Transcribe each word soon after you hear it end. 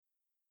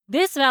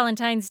This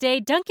Valentine's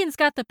Day, Dunkin's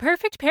got the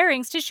perfect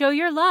pairings to show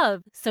your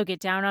love. So get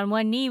down on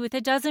one knee with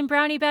a dozen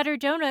brownie batter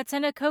donuts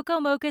and a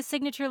cocoa mocha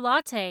signature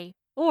latte.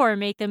 Or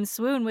make them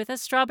swoon with a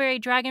strawberry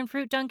dragon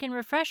fruit Dunkin'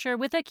 refresher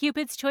with a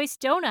Cupid's Choice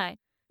donut.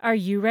 Are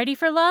you ready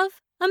for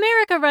love?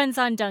 America runs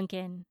on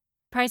Dunkin'.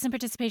 Price and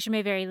participation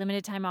may vary.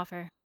 Limited time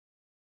offer.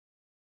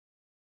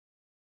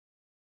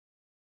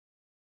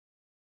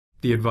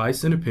 The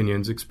advice and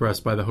opinions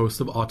expressed by the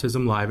host of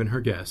Autism Live and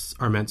her guests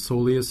are meant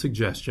solely as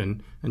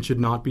suggestion and should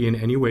not be in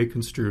any way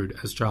construed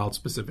as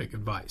child-specific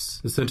advice.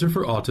 The Center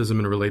for Autism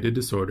and Related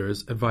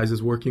Disorders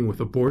advises working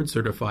with a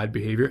board-certified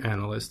behavior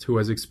analyst who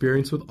has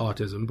experience with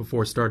autism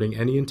before starting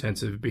any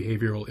intensive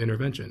behavioral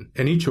intervention.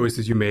 Any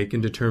choices you make in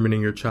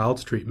determining your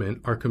child's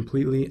treatment are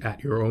completely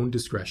at your own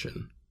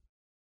discretion.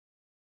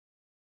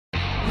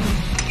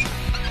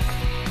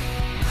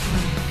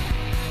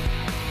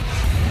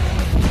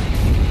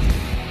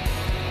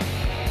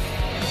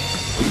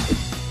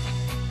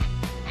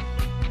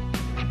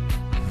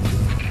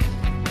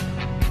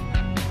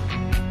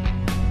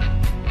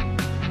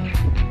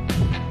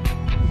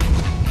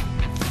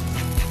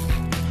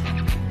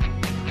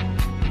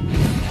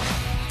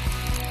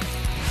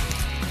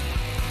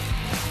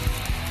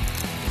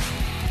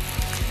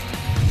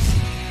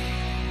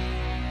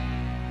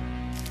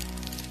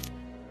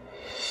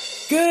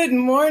 Good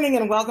morning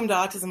and welcome to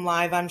Autism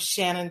Live. I'm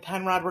Shannon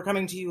Penrod. We're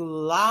coming to you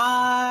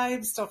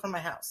live still from my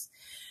house.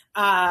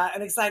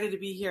 I'm excited to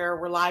be here.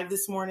 We're live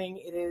this morning.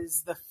 It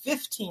is the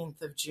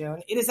 15th of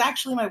June. It is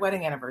actually my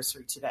wedding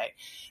anniversary today.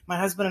 My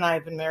husband and I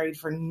have been married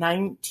for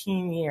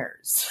 19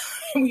 years.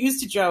 We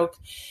used to joke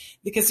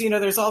because,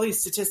 there's all these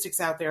statistics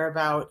out there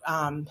about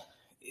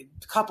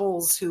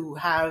couples who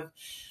have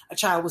a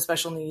child with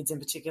special needs, in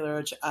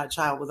particular a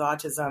child with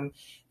autism,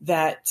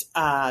 that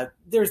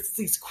there's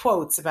these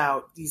quotes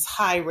about these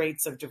high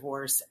rates of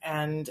divorce.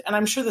 And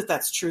I'm sure that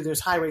that's true. There's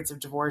high rates of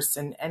divorce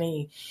in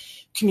any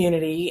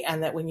community,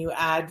 and that when you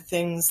add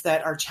things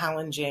that are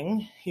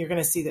challenging, you're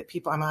going to see that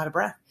people, I'm out of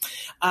breath,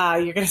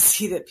 you're going to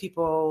see that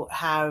people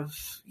have,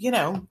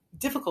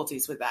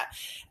 difficulties with that.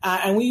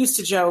 And we used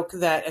to joke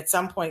that at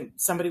some point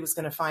somebody was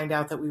going to find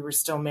out that we were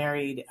still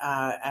married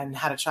and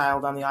had a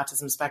child on the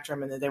autism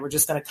spectrum, and that they were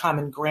just going to come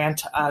and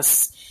grant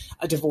us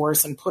a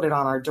divorce and put it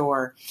on our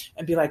door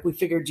and be like, we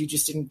figured you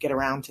just didn't get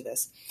around to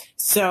this.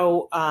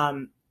 So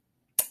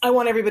I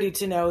want everybody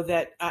to know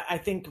that I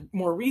think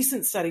more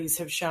recent studies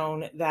have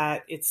shown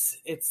that it's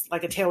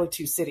like a tale of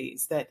two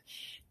cities, that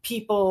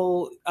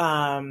people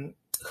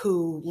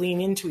who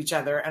lean into each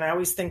other, and I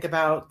always think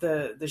about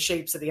the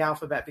shapes of the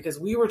alphabet, because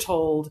we were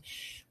told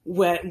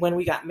when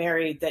we got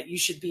married that you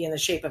should be in the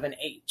shape of an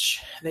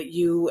H, that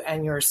you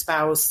and your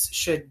spouse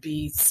should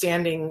be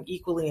standing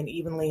equally and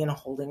evenly and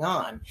holding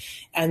on.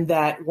 And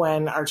that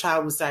when our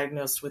child was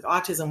diagnosed with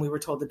autism, we were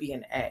told to be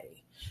an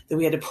A, that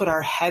we had to put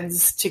our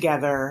heads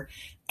together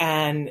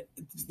and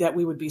that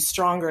we would be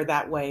stronger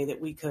that way, that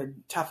we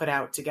could tough it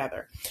out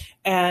together.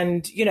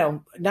 And,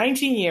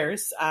 19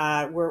 years,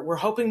 we're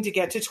hoping to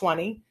get to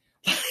 20.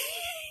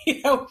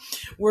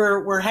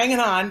 We're hanging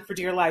on for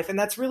dear life. And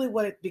that's really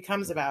what it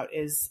becomes about,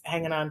 is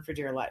hanging on for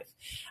dear life.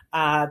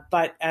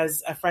 But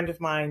as a friend of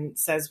mine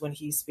says when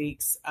he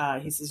speaks,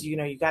 he says, you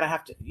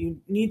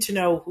need to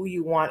know who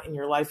you want in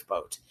your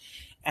lifeboat.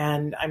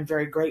 And I'm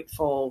very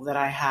grateful that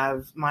I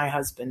have my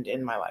husband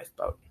in my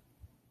lifeboat,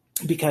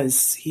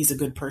 because he's a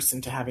good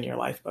person to have in your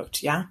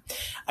lifeboat. Yeah,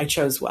 I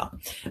chose well.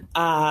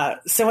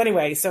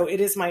 So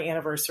it is my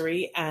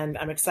anniversary, and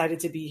I'm excited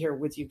to be here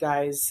with you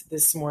guys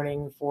this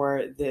morning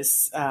for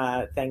this.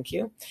 Thank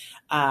you.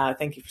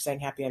 Thank you for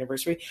saying happy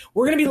anniversary.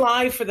 We're going to be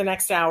live for the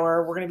next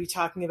hour. We're going to be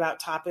talking about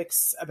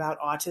topics about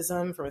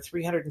autism from a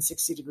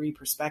 360-degree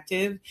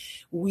perspective.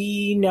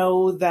 We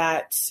know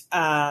that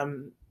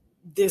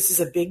this is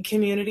a big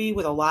community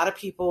with a lot of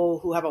people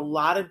who have a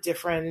lot of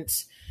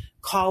different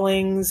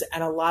callings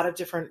and a lot of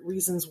different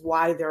reasons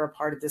why they're a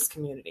part of this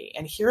community.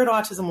 And here at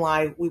Autism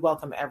Live, we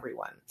welcome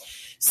everyone.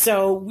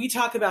 So we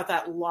talk about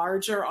that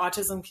larger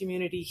autism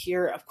community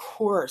here. Of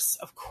course,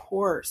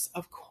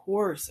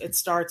 it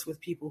starts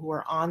with people who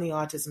are on the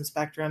autism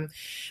spectrum.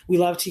 We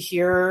love to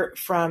hear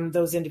from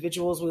those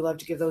individuals. We love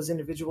to give those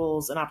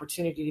individuals an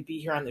opportunity to be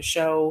here on the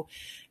show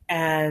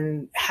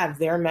and have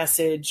their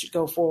message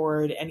go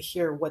forward and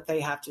hear what they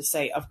have to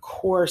say. Of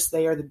course,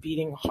 they are the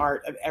beating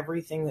heart of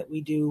everything that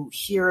we do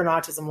here in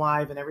Autism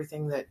Live and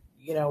everything that,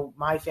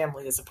 my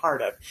family is a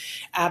part of.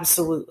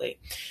 Absolutely.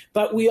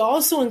 But we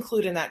also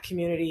include in that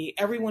community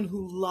everyone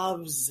who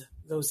loves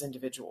those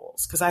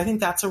individuals, because I think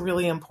that's a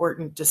really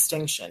important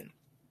distinction.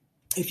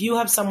 If you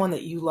have someone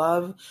that you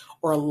love,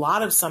 or a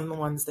lot of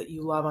someones that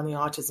you love on the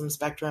autism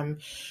spectrum,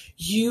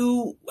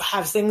 you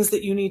have things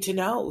that you need to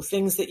know,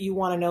 things that you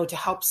want to know to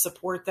help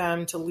support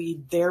them to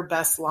lead their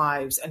best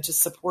lives, and to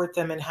support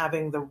them in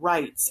having the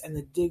rights and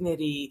the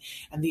dignity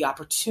and the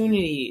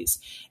opportunities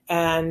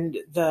and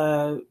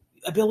the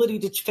ability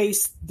to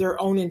face their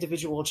own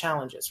individual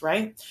challenges,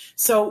 right?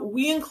 So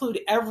we include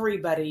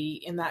everybody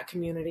in that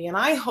community. And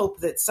I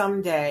hope that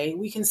someday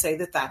we can say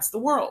that that's the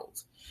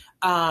world.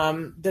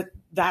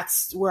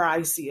 That's where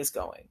I see us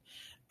going.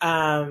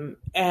 And,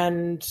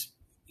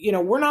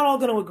 we're not all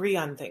going to agree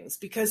on things,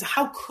 because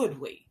how could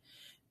we?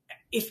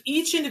 If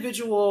each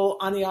individual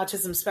on the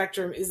autism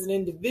spectrum is an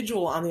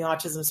individual on the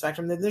autism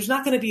spectrum, then there's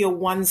not going to be a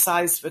one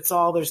size fits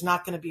all. There's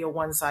not going to be a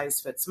one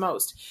size fits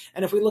most.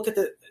 And if we look at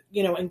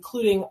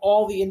including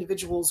all the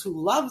individuals who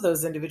love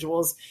those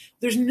individuals,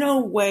 there's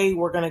no way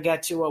we're going to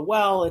get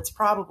to it's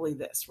probably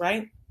this,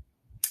 right?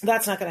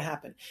 That's not going to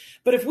happen.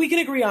 But if we can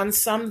agree on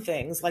some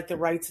things like the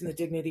rights and the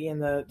dignity and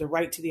the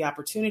right to the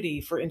opportunity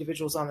for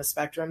individuals on the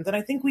spectrum, then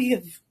I think we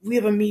have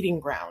a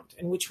meeting ground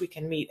in which we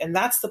can meet. And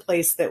that's the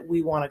place that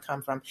we want to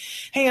come from.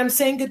 Hey, I'm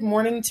saying good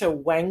morning to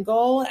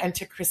Wengel and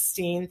to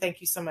Christine. Thank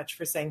you so much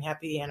for saying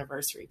happy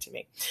anniversary to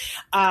me.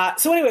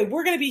 So anyway,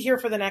 we're going to be here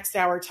for the next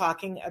hour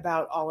talking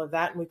about all of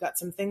that. And we've got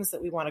some things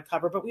that we want to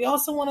cover, but we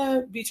also want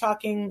to be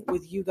talking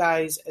with you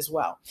guys as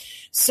well.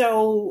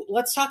 So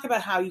let's talk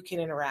about how you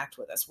can interact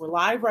with us. We're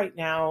live right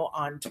now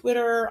on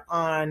Twitter,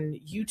 on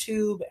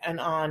YouTube, and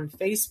on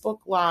Facebook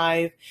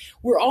Live.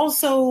 We're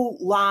also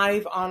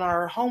live on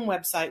our home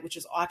website, which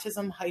is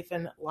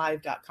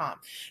autism-live.com.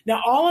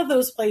 Now, all of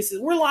those places,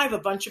 we're live a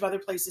bunch of other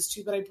places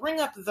too, but I bring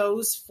up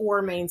those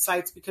 4 main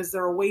sites because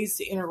there are ways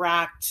to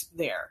interact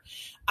there.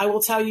 I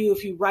will tell you,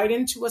 if you write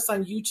into us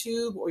on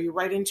YouTube or you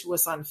write into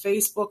us on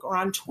Facebook or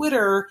on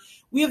Twitter,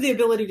 we have the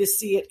ability to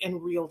see it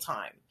in real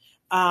time,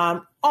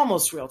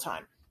 almost real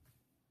time.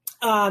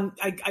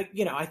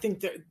 I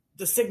think that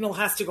the signal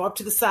has to go up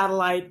to the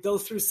satellite, go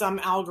through some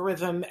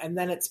algorithm, and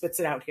then it spits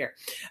it out here.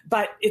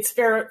 But it's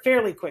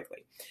fairly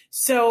quickly.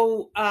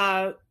 So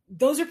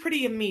those are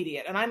pretty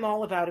immediate, and I'm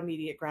all about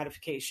immediate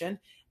gratification.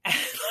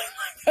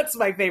 That's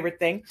my favorite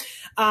thing.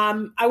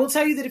 I will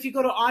tell you that if you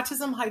go to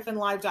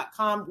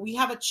autism-live.com, we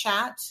have a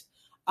chat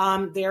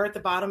there at the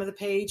bottom of the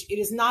page. It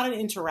is not an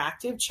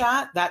interactive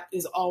chat. That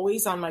is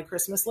always on my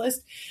Christmas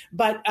list.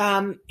 But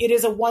it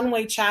is a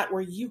one-way chat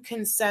where you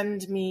can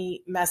send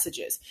me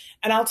messages.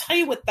 And I'll tell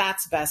you what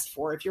that's best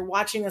for. If you're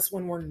watching us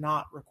when we're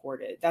not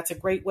recorded, that's a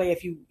great way.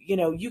 If you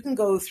can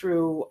go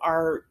through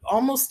our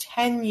almost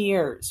 10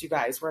 years, you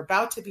guys. We're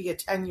about to be a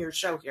 10-year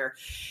show here.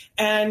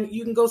 And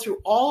you can go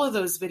through all of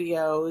those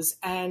videos,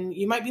 and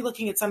you might be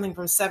looking at something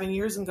from 7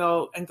 years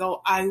ago and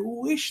go, I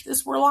wish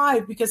this were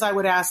live because I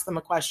would ask them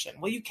a question.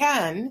 Well, you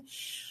can,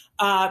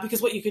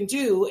 because what you can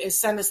do is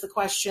send us the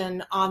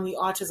question on the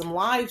Autism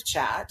Live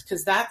chat,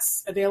 because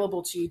that's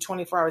available to you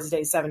 24 hours a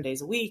day, 7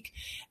 days a week.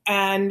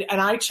 And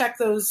I check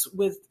those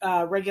with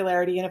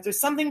regularity. And if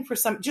there's something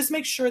just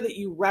make sure that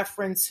you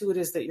reference who it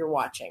is that you're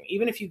watching.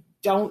 Even if you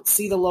don't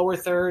see the lower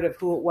third of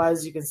who it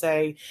was, you can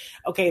say,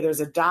 okay,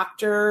 there's a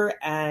doctor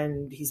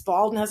and he's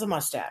bald and has a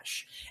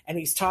mustache and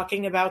he's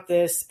talking about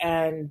this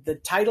and the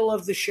title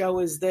of the show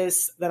is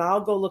this. Then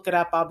I'll go look it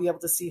up. I'll be able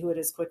to see who it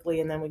is quickly,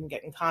 and then we can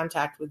get in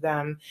contact with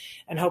them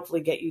and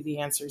hopefully get you the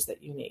answers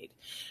that you need.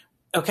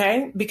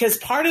 Okay, because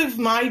part of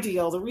my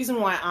deal, the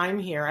reason why I'm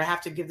here, I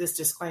have to give this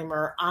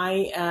disclaimer.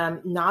 I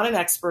am not an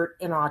expert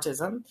in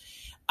autism,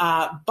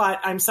 but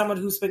I'm someone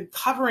who's been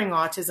covering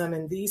autism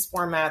in these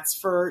formats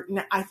for,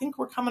 I think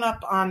we're coming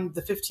up on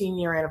the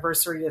 15-year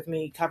anniversary of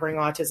me covering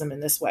autism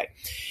in this way.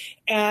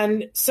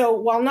 And so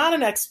while not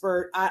an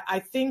expert, I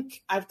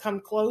think I've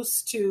come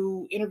close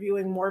to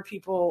interviewing more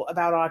people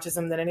about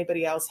autism than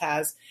anybody else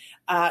has.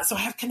 So I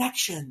have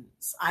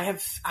connections. I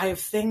have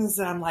things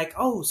that I'm like,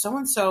 oh,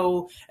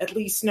 so-and-so at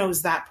least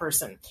knows that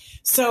person.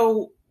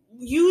 So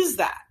use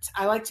that.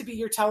 I like to be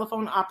your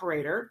telephone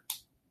operator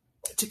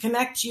to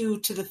connect you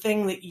to the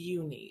thing that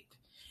you need,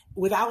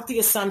 without the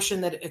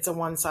assumption that it's a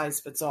one size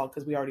fits all,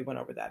 because we already went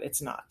over that.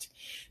 It's not.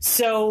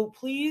 So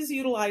please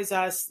utilize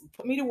us,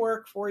 put me to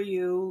work for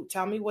you,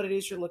 tell me what it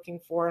is you're looking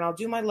for, and I'll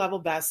do my level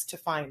best to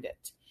find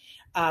it.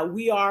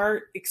 We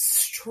are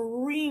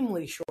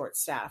extremely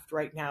short-staffed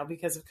right now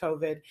because of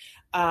COVID,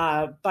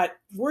 but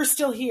we're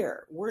still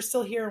here. We're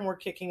still here and we're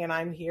kicking, and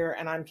I'm here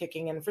and I'm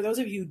kicking. And for those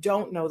of you who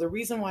don't know, the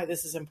reason why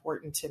this is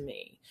important to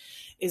me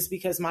is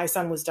because my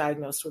son was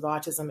diagnosed with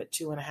autism at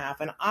 2.5,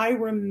 and I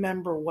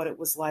remember what it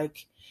was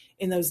like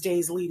in those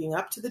days leading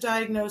up to the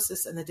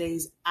diagnosis and the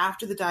days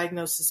after the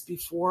diagnosis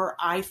before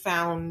I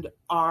found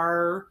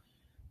our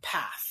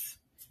path.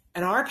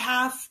 And our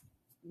path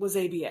was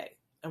ABA.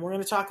 And we're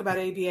going to talk about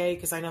ABA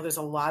because I know there's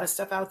a lot of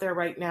stuff out there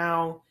right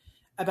now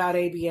about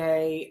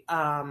ABA,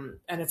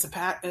 and it's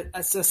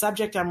a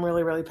subject I'm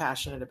really, really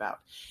passionate about.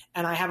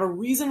 And I have a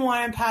reason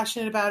why I'm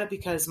passionate about it,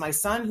 because my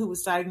son, who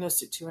was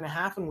diagnosed at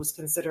 2.5 and was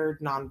considered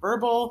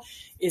nonverbal,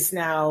 is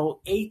now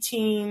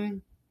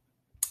 18,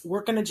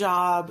 working a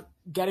job,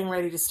 getting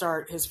ready to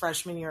start his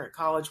freshman year at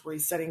college, where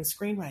he's studying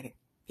screenwriting.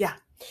 Yeah,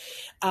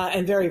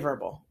 and very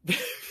verbal,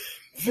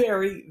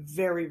 very,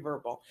 very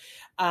verbal.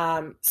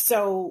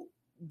 So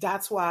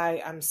that's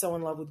why I'm so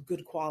in love with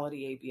good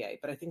quality ABA,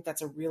 but I think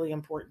that's a really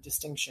important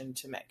distinction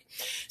to make.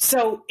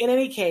 So in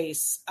any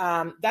case,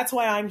 that's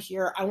why I'm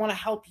here. I want to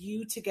help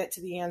you to get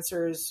to the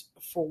answers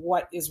for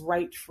what is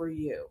right for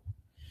you.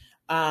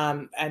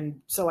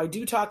 And so I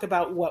do talk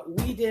about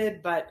what we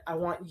did, but I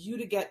want you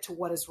to get to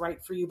what is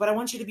right for you. But I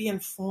want you to be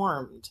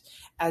informed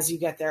as you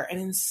get there and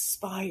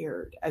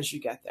inspired as you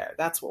get there.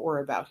 That's what we're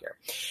about here.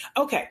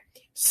 Okay.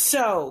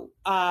 So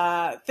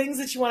things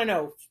that you want to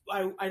know.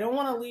 I don't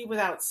want to leave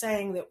without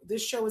saying that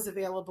this show is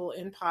available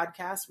in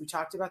podcast. We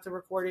talked about the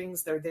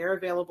recordings. They're there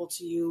available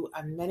to you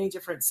on many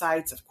different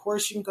sites. Of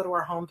course, you can go to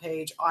our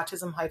homepage,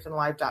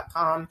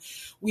 autism-live.com.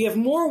 We have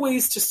more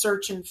ways to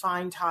search and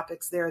find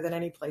topics there than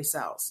any place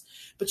else.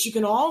 But you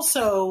can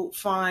also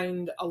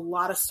find a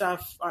lot of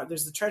stuff.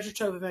 There's the treasure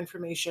trove of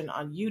information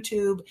on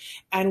YouTube.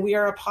 And we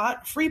are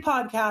a free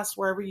podcast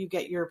wherever you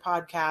get your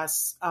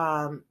podcasts.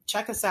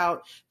 Check us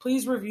out.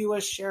 Please review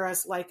us, share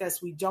us, like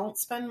us. We don't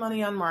spend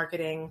money on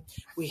marketing.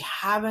 We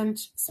haven't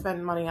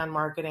spent money on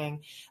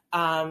marketing.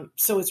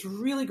 So it's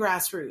really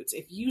grassroots.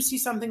 If you see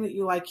something that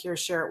you like here,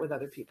 share it with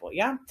other people.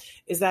 Yeah?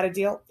 Is that a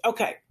deal?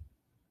 Okay.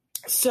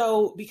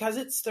 So because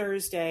it's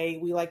Thursday,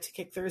 we like to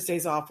kick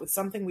Thursdays off with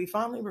something we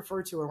fondly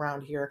refer to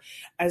around here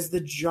as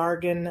the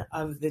jargon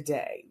of the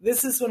day.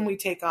 This is when we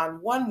take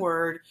on one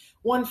word,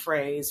 one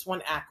phrase,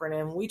 one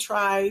acronym. We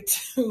try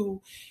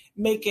to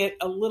make it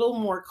a little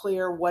more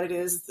clear what it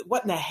is,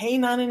 what in the hey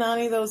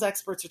nani those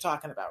experts are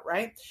talking about,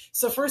 right?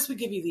 So first we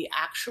give you the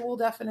actual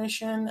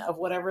definition of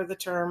whatever the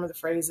term or the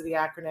phrase or the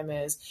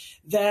acronym is.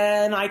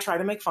 Then I try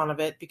to make fun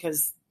of it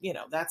because,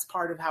 that's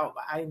part of how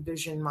I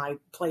envision my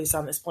place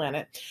on this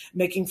planet,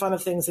 making fun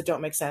of things that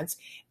don't make sense.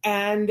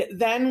 And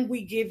then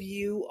we give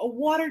you a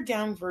watered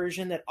down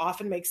version that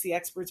often makes the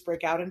experts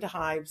break out into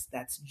hives.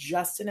 That's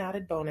just an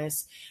added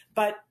bonus.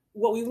 But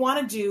what we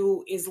want to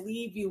do is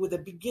leave you with a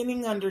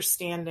beginning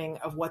understanding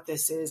of what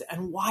this is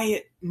and why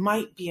it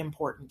might be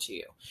important to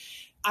you.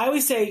 I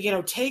always say,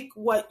 take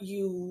what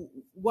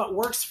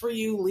works for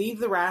you,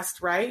 leave the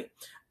rest, right?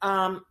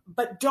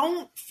 But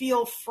don't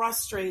feel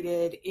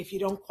frustrated if you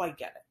don't quite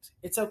get it.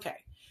 It's okay.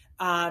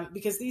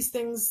 Because these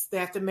things, they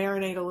have to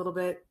marinate a little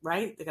bit,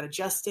 right? They got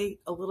to gestate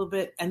a little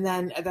bit. And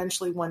then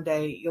eventually one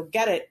day you'll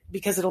get it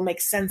because it'll make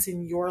sense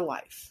in your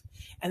life.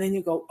 And then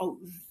you go, oh,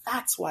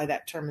 that's why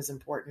that term is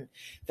important.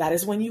 That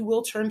is when you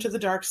will turn to the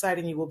dark side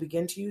and you will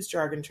begin to use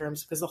jargon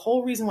terms, because the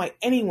whole reason why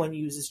anyone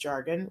uses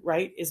jargon,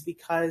 right, is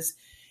because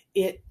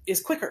it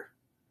is quicker.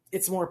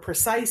 It's more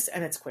precise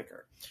and it's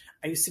quicker.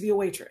 I used to be a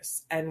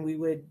waitress, and we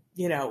would,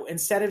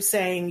 instead of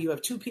saying you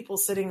have two people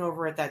sitting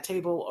over at that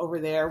table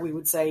over there, we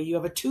would say you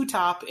have a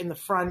two-top in the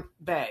front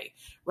bay,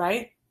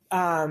 right?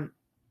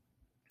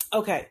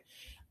 Okay.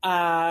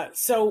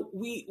 So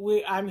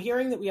I'm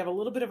hearing that we have a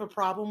little bit of a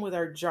problem with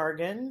our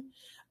jargon.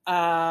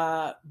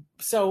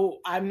 So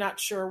I'm not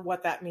sure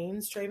what that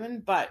means,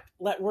 Traven, but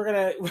we're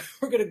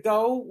gonna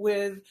go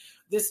with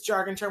this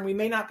jargon term. We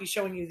may not be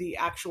showing you the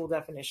actual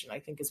definition, I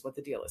think is what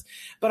the deal is.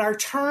 But our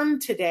term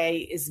today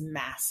is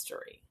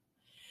mastery.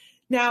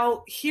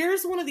 Now,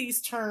 here's one of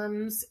these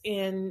terms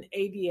in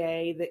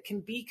ABA that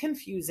can be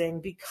confusing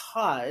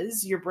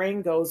because your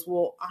brain goes,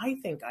 well, I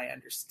think I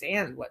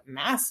understand what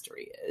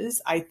mastery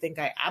is. I think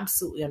I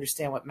absolutely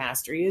understand what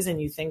mastery is.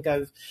 And you think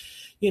of,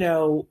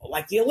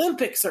 like the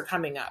Olympics are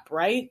coming up,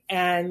 right?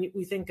 And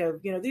we think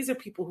of, these are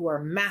people who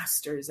are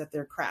masters at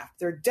their craft.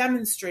 They're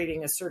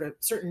demonstrating a sort of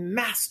certain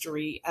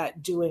mastery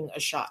at doing a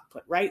shot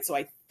put, right? So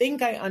I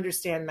think I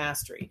understand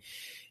mastery.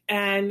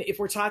 And if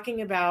we're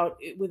talking about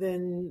it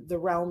within the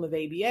realm of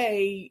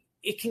ABA,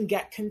 it can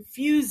get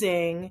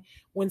confusing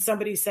when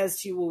somebody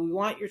says to you, well, we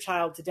want your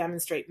child to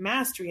demonstrate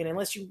mastery. And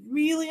unless you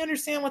really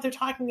understand what they're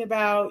talking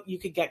about, you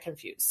could get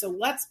confused. So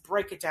let's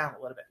break it down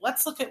a little bit.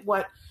 Let's look at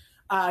what,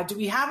 do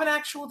we have an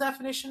actual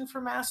definition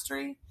for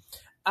mastery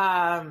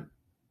to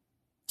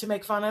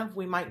make fun of?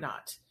 We might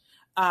not.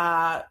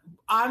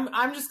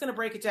 I'm just going to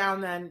break it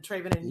down then,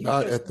 Traven. And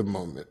not at the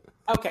moment.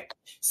 Okay.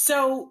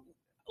 So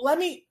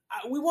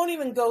we won't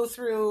even go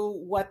through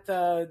what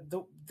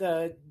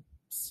the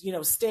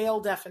stale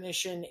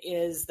definition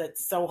is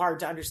that's so hard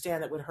to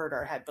understand that would hurt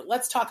our head. But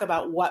let's talk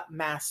about what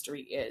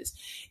mastery is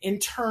in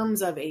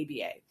terms of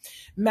ABA.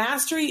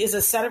 Mastery is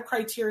a set of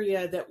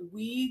criteria that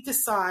we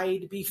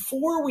decide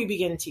before we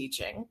begin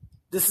teaching.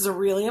 This is a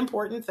really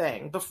important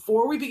thing.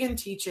 Before we begin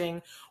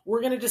teaching,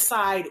 we're going to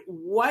decide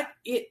what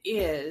it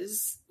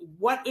is,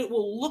 what it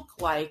will look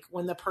like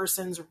when the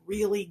person's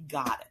really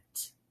got it.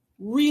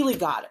 Really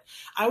got it.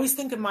 I always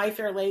think of My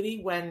Fair Lady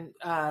when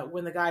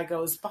the guy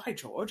goes, by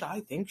George,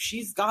 I think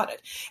she's got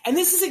it. And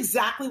this is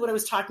exactly what I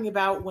was talking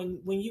about when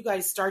you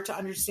guys start to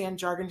understand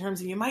jargon terms,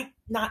 and you might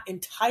not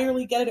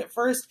entirely get it at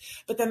first,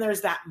 but then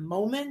there's that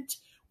moment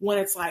when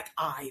it's like,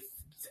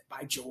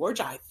 by George,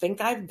 I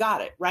think I've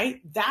got it, right?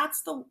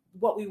 That's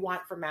what we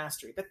want for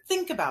mastery. But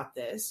think about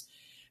this,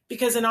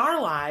 because in our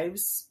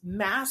lives,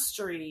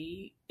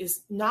 mastery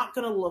is not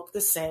going to look the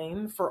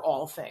same for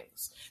all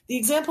things. The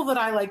example that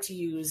I like to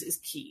use is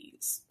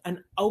keys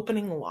and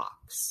opening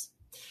locks.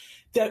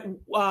 That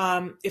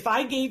if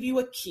I gave you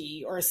a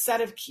key or a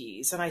set of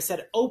keys and I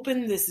said,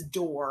 open this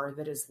door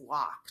that is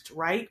locked,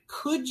 right?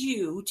 Could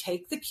you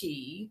take the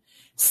key,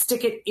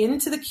 stick it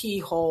into the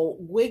keyhole,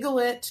 wiggle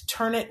it,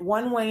 turn it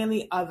one way and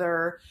the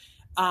other,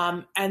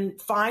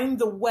 and find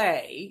the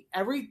way.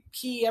 Every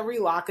key, every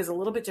lock is a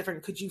little bit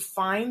different. Could you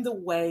find the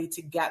way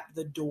to get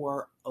the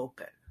door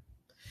open?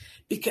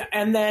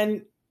 And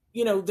then,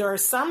 there are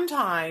some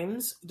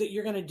times that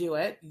you're going to do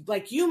it.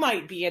 Like you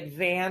might be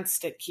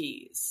advanced at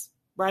keys,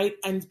 right?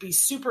 And be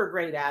super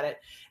great at it.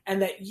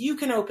 And that you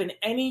can open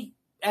any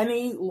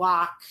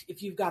lock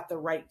if you've got the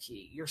right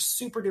key. You're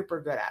super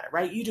duper good at it,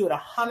 right? You do it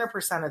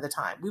 100% of the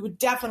time. We would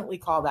definitely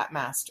call that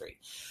mastery.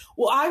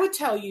 Well, I would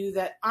tell you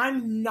that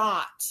I'm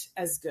not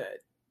as good.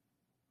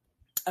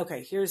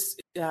 Okay,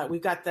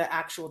 we've got the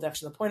actual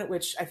definition. The point at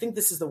which, I think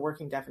this is the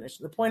working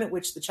definition, the point at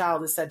which the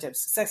child is said to have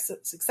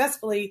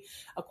successfully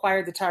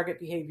acquired the target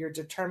behavior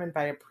determined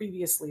by a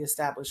previously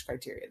established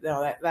criteria.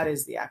 No, that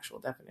is the actual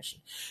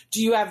definition.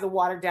 Do you have the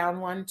watered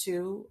down one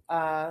too?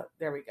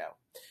 There we go.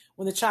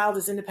 When the child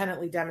is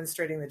independently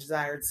demonstrating the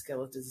desired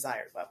skill at the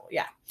desired level.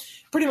 Yeah,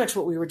 pretty much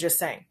what we were just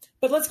saying.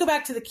 But let's go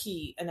back to the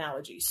key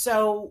analogy.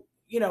 So,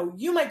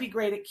 you might be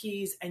great at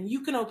keys and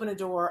you can open a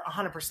door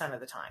 100% of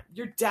the time.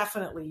 You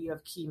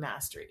have key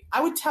mastery.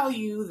 I would tell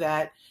you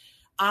that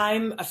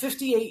I'm a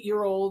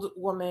 58-year-old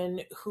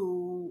woman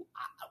who,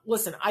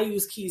 listen, I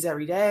use keys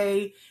every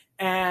day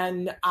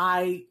and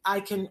I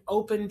can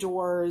open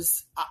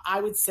doors, I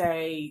would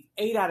say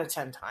 8 out of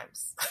 10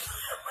 times,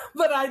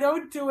 but I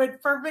don't do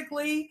it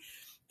perfectly.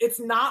 It's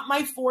not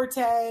my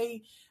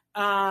forte.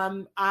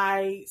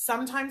 I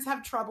sometimes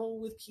have trouble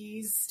with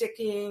keys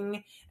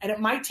sticking, and it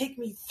might take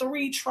me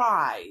 3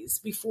 tries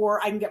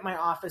before I can get my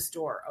office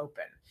door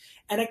open.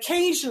 And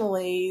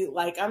occasionally,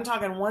 like I'm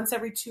talking once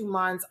every 2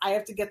 months, I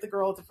have to get the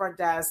girl at the front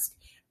desk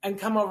and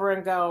come over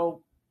and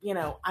go,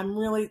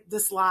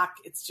 this lock,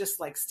 it's just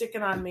like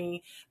sticking on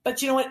me.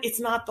 But you know what? It's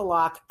not the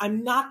lock.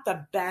 I'm not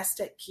the best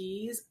at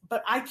keys,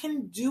 but I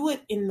can do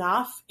it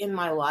enough in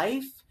my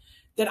life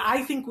that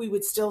I think we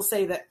would still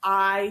say that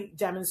I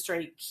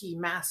demonstrate key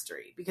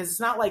mastery, because it's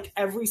not like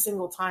every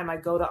single time I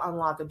go to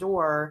unlock a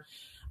door,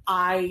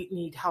 I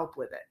need help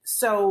with it.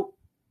 So,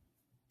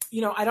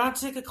 I don't have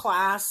to take a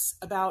class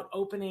about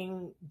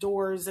opening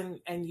doors and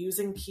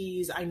using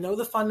keys. I know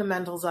the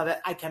fundamentals of it.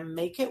 I can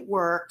make it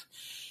work.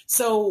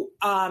 So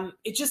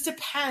it just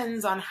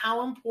depends on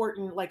how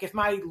important, like if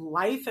my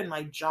life and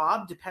my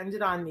job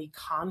depended on me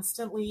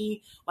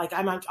constantly, like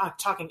I'm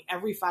talking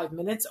every 5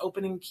 minutes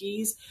opening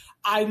keys,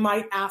 I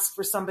might ask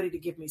for somebody to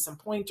give me some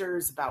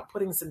pointers about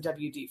putting some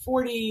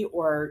WD-40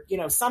 or,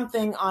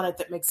 something on it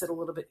that makes it a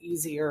little bit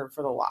easier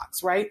for the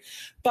locks, right?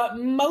 But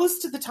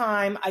most of the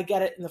time I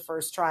get it in the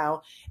first trial.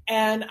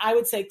 And I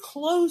would say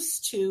close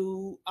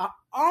to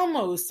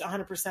almost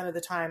 100% of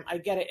the time I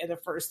get it in the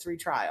first 3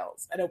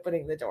 trials at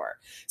opening the door.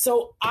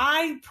 So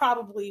I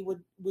probably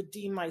would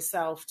deem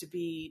myself to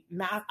be,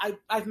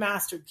 I've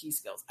mastered key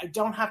skills. I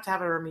don't have to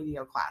have a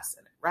remedial class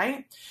in it,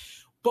 right?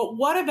 But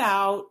what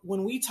about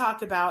when we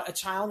talk about a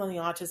child on the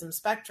autism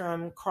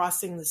spectrum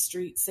crossing the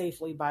street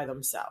safely by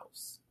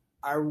themselves?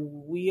 Are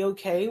we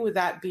okay with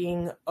that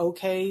being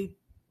okay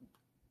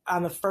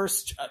on the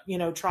first,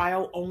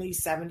 trial only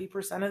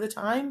 70% of the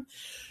time?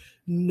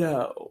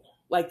 No.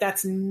 Like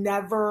that's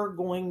never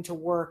going to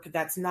work.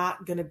 That's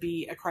not going to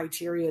be a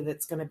criteria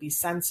that's going to be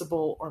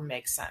sensible or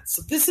make sense.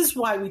 So this is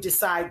why we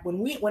decide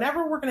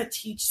whenever we're going to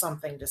teach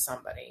something to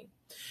somebody,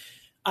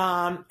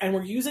 and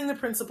we're using the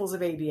principles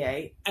of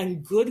ABA,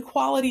 and good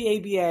quality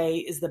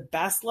ABA is the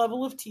best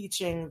level of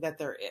teaching that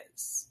there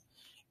is.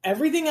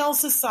 Everything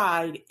else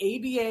aside,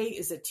 ABA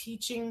is a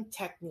teaching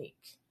technique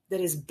that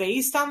is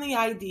based on the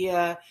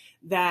idea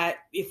that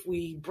if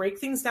we break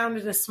things down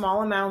into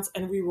small amounts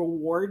and we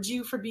reward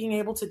you for being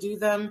able to do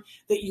them,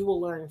 that you will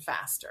learn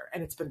faster.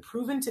 And it's been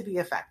proven to be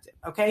effective.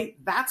 Okay,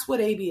 that's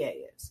what ABA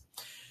is.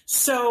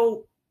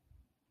 So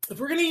if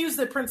we're going to use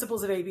the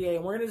principles of ABA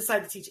and we're going to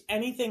decide to teach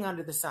anything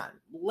under the sun,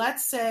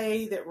 let's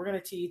say that we're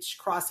going to teach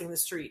crossing the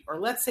street,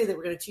 or let's say that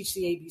we're going to teach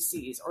the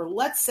ABCs, or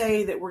let's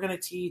say that we're going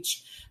to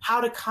teach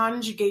how to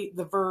conjugate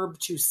the verb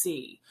to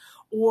see,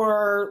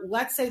 or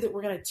let's say that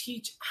we're going to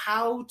teach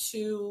how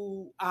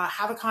to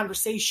have a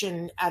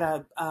conversation at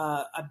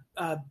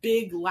a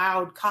big,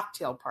 loud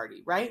cocktail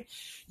party, right?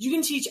 You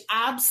can teach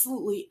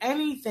absolutely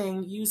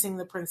anything using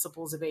the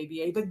principles of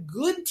ABA, but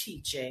good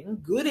teaching,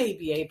 good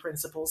ABA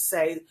principles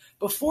say,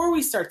 before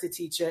we start to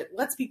teach it,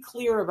 let's be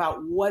clear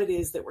about what it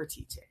is that we're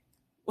teaching.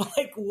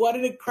 Like, what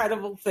an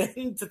incredible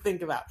thing to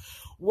think about.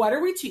 What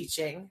are we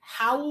teaching?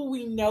 How will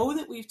we know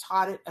that we've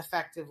taught it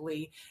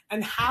effectively?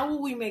 And how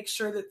will we make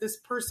sure that this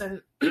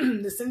person,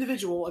 this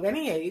individual of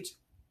any age,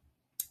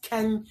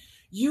 can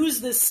use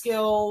this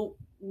skill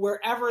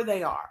wherever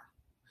they are?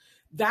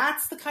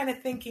 That's the kind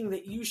of thinking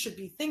that you should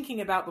be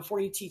thinking about before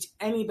you teach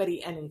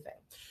anybody anything.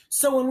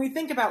 So when we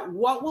think about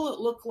what will it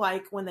look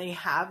like when they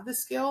have the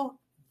skill,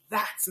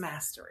 that's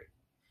mastery.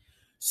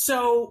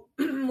 So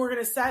we're going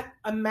to set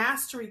a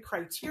mastery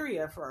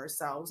criteria for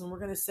ourselves, and we're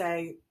going to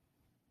say,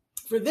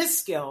 for this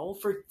skill,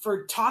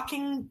 for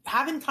talking,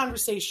 having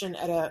conversation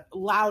at a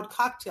loud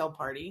cocktail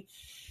party,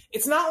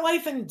 it's not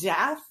life and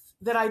death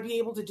that I'd be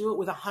able to do it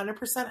with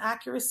 100%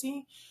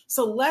 accuracy.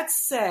 So let's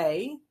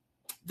say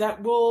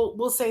that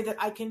will say that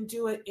I can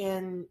do it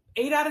in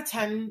 8 out of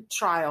 10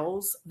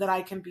 trials, that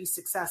I can be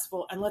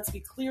successful. And let's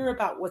be clear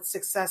about what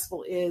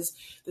successful is.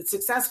 That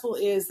successful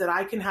is that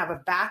I can have a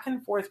back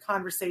and forth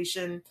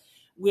conversation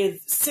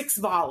with 6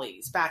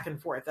 volleys back and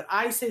forth, that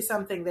I say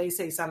something, they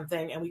say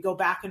something, and we go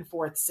back and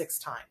forth 6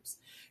 times.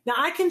 Now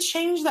I can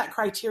change that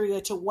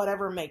criteria to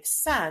whatever makes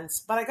sense,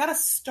 but I got to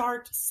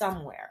start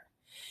somewhere.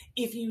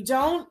 If you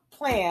don't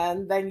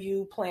plan, then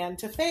you plan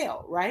to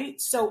fail, right?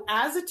 So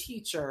as a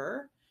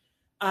teacher,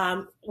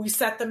 we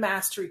set the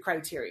mastery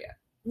criteria.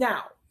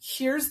 Now,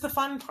 here's the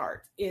fun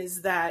part,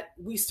 is that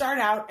we start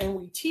out and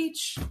we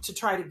teach to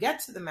try to get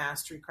to the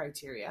mastery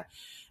criteria.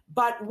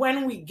 But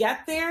when we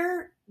get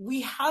there,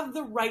 we have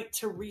the right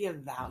to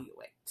reevaluate.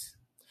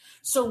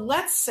 So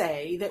let's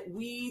say that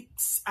we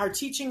are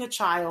teaching a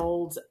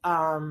child,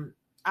 I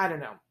don't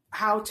know,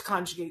 how to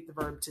conjugate the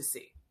verb to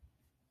see.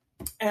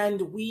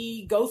 And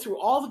we go through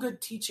all the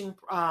good teaching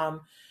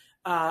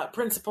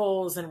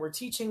principles, and we're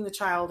teaching the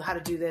child how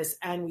to do this.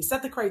 And we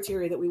set the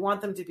criteria that we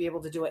want them to be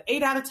able to do it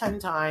 8 out of 10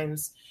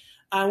 times.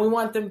 We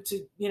want them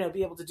to,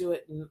 be able to do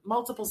it in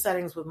multiple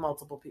settings with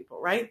multiple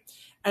people, right?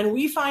 And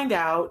we find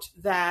out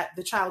that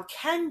the child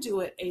can do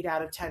it 8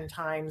 out of 10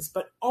 times,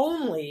 but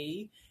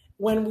only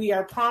when we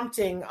are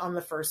prompting on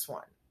the first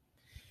one.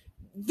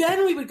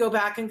 Then we would go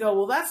back and go,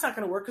 well, that's not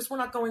going to work because we're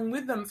not going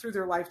with them through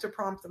their life to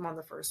prompt them on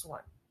the first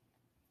one.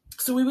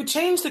 So we would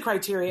change the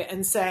criteria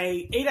and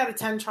say 8 out of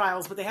 10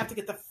 trials, but they have to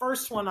get the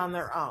first one on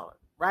their own,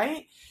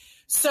 right?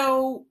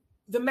 So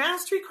the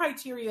mastery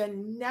criteria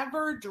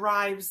never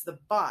drives the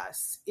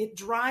bus. It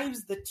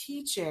drives the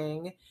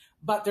teaching,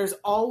 but there's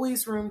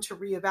always room to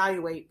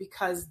reevaluate,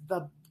 because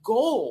the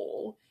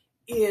goal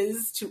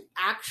is to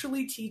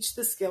actually teach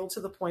the skill to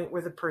the point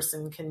where the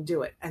person can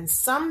do it. And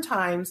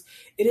sometimes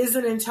it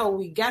isn't until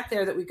we get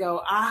there that we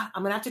go, I'm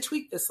going to have to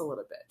tweak this a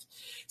little bit.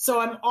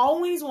 So I'm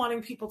always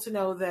wanting people to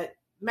know that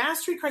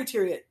mastery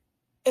criteria,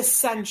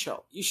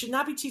 essential. You should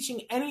not be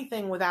teaching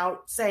anything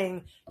without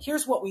saying,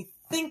 here's what we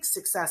think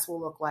success will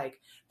look like.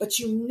 But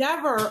you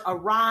never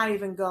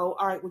arrive and go,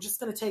 all right, we're just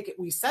going to take it.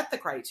 We set the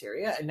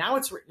criteria and now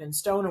it's written in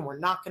stone and we're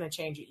not going to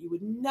change it. You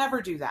would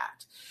never do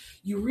that.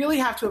 You really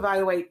have to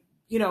evaluate,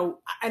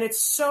 and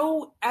it's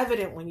so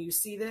evident when you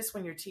see this,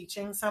 when you're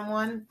teaching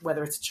someone,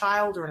 whether it's a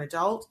child or an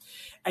adult,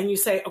 and you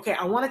say, okay,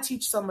 I want to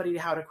teach somebody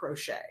how to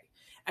crochet.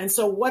 And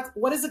so what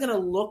is it going to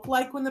look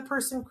like when the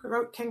person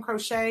can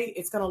crochet?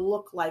 It's going to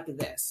look like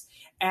this.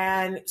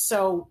 And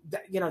so,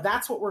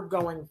 that's what we're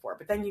going for.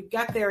 But then you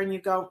get there and you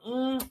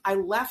go, I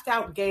left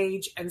out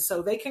Gage. And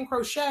so they can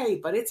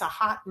crochet, but it's a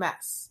hot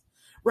mess,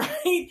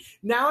 right?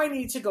 Now I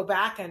need to go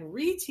back and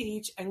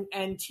reteach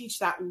and teach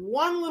that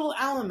one little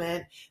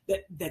element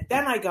that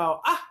then I go,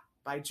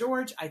 by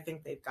George, I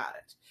think they've got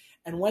it.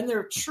 And when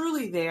they're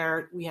truly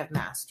there, we have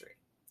mastery.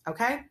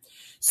 Okay.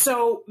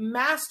 So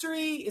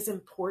mastery is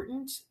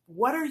important.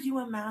 What are you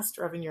a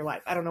master of in your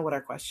life? I don't know what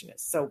our question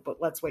is.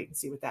 But let's wait and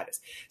see what that is.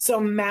 So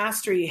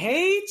mastery.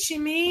 Hey,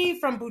 Chimi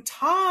from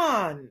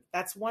Bhutan.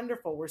 That's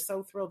wonderful. We're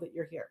so thrilled that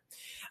you're here.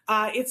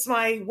 It's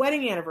my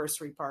wedding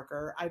anniversary,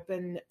 Parker. I've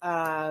been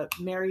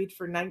married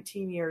for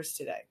 19 years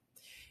today.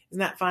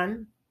 Isn't that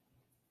fun?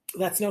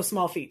 That's no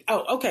small feat.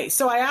 Oh, okay.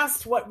 So I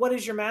asked, what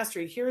is your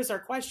mastery? Here's our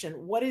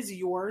question. What is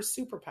your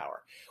superpower?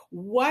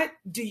 What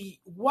do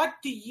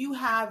you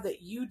have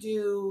that you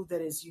do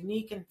that is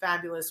unique and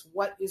fabulous?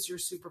 What is your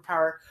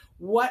superpower?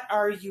 What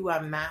are you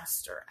a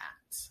master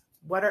at?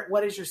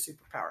 What is your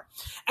superpower?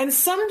 And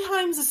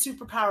sometimes a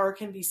superpower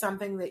can be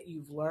something that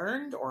you've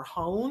learned or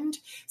honed.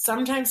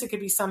 Sometimes it could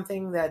be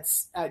something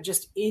that's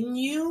just in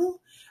you.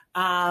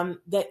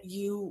 That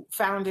you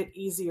found it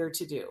easier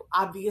to do.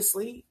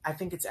 Obviously, I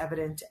think it's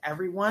evident to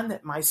everyone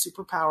that my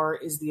superpower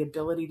is the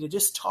ability to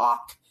just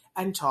talk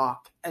and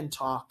talk and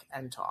talk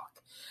and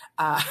talk.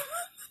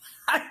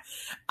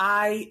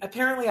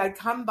 I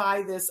come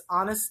by this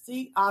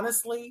honestly.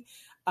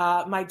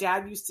 My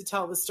dad used to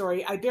tell the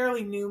story. I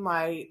barely knew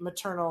my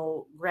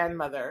maternal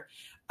grandmother.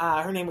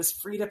 Her name was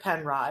Frida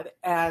Penrod,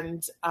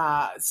 and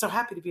so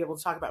happy to be able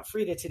to talk about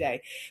Frida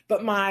today.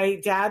 But my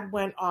dad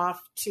went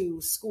off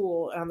to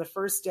school, and on the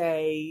first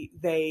day,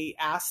 they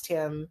asked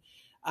him,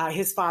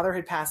 his father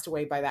had passed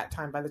away by that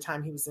time. By the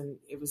time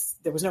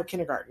there was no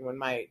kindergarten when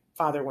my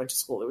father went to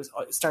school.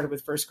 It started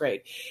with first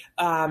grade.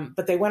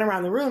 But they went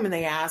around the room and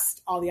they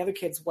asked all the other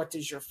kids, what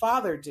does your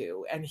father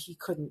do? And he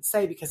couldn't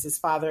say because his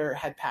father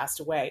had passed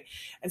away.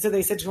 And so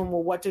they said to him,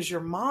 well, what does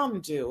your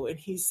mom do? And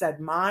he said,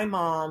 my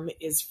mom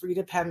is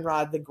Frida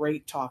Penrod, the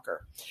great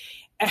talker.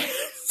 And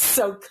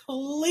so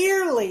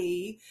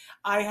clearly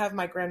I have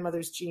my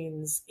grandmother's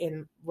genes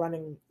in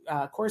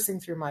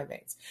coursing through my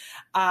veins.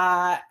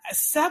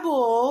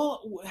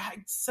 Sybil,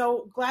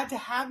 so glad to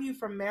have you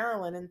from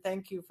Maryland, and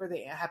thank you for the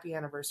happy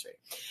anniversary.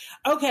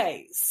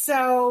 Okay,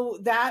 so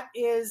that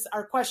is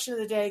our question of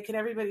the day. Can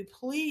everybody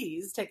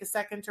please take a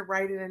second to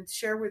write it and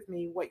share with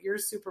me what your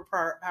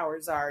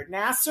superpowers are?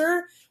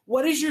 Nasser,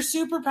 what is your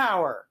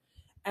superpower?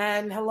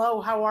 And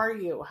hello, how are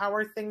you? How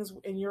are things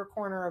in your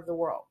corner of the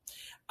world?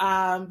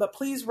 But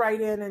please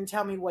write in and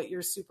tell me what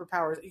your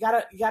superpower is. You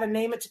gotta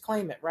name it to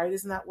claim it, right?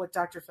 Isn't that what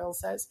Dr. Phil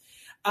says?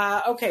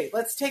 Okay,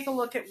 let's take a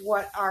look at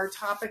what our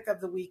topic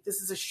of the week.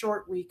 This is a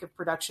short week of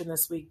production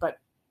this week, but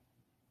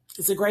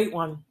it's a great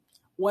one.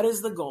 What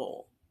is the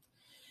goal?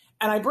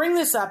 And I bring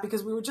this up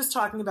because we were just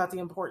talking about the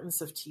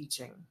importance of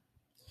teaching.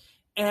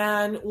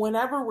 And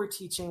whenever we're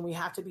teaching, we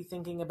have to be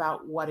thinking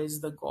about what is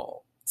the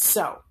goal.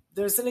 So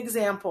there's an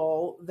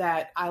example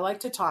that I like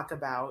to talk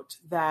about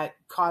that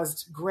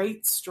caused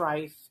great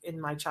strife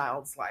in my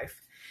child's life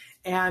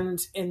and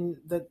in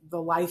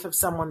the life of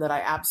someone that I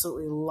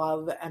absolutely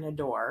love and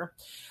adore.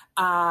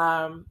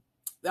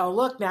 Oh,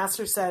 look,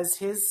 Nasser says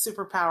his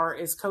superpower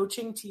is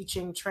coaching,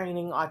 teaching,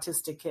 training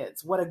autistic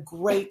kids. What a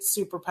great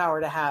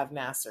superpower to have,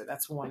 Nasser.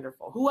 That's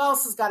wonderful. Who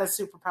else has got a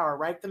superpower?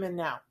 Write them in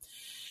now.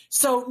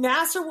 So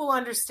Nasser will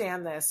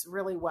understand this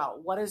really well.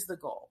 What is the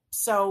goal?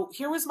 So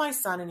here was my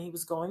son, and he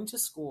was going to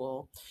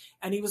school,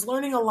 and he was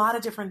learning a lot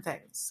of different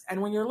things.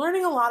 And when you're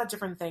learning a lot of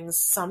different things,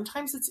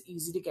 sometimes it's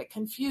easy to get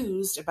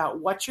confused about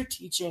what you're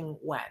teaching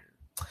when.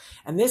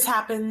 And this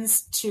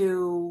happens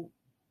to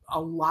a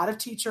lot of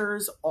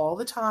teachers all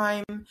the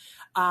time,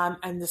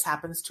 and this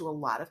happens to a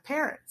lot of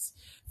parents.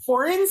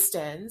 For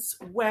instance,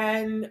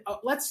 when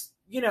let's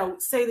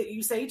say that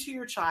you say to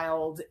your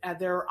child,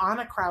 they're on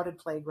a crowded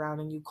playground,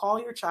 and you call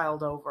your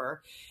child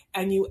over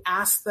and you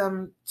ask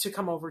them to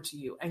come over to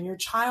you, and your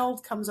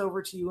child comes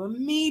over to you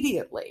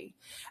immediately.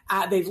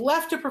 They've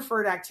left a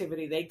preferred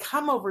activity. They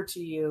come over to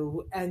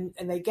you and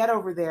they get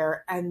over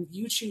there, and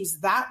you choose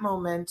that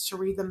moment to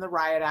read them the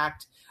riot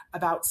act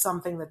about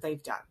something that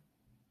they've done,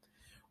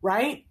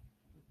 right?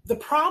 The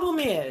problem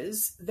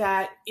is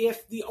that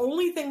if the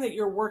only thing that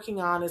you're working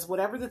on is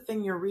whatever the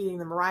thing you're reading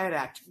the riot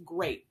act,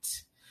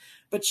 great.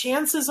 But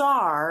chances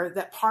are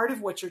that part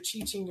of what you're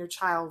teaching your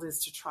child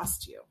is to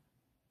trust you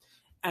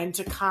and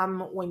to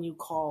come when you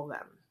call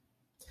them.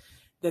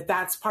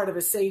 That's part of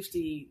a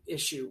safety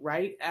issue,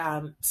 right?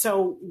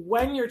 So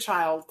when your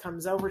child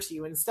comes over to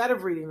you, instead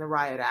of reading the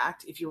riot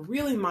act, if you're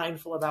really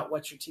mindful about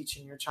what you're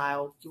teaching your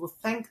child, you will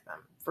thank them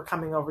for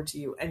coming over to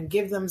you and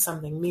give them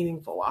something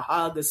meaningful, a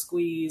hug, a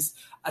squeeze,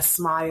 a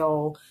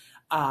smile,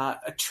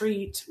 a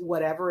treat,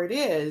 whatever it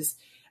is.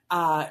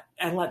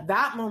 And let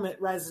that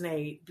moment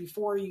resonate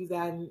before you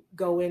then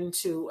go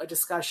into a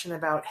discussion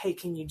about, hey,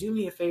 can you do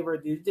me a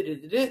favor?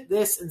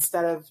 This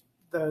instead of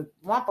the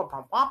womp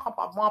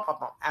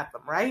at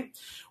them, right?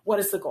 What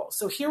is the goal?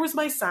 So here was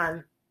my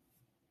son.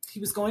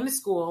 He was going to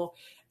school,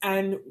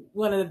 and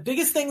one of the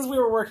biggest things we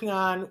were working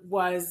on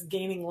was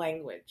gaining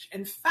language.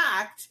 In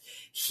fact,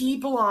 he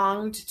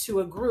belonged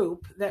to a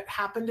group that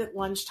happened at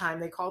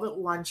lunchtime. They called it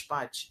Lunch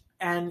Bunch.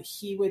 And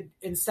he would,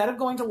 instead of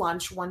going to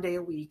lunch one day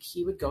a week,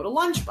 he would go to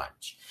Lunch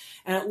Bunch.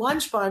 And at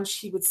Lunch Bunch,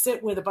 he would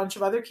sit with a bunch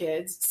of other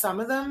kids,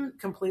 some of them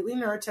completely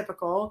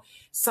neurotypical,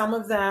 some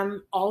of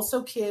them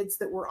also kids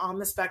that were on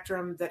the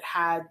spectrum that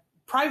had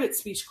private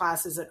speech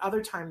classes at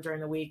other times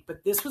during the week.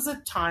 But this was a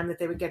time that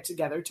they would get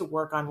together to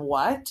work on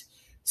what?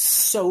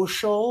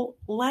 Social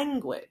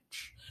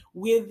language.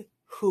 With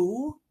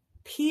who?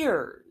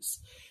 Peers.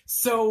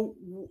 So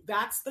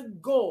that's the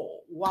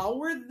goal. While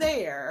we're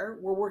there,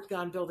 we're working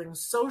on building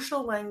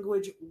social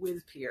language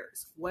with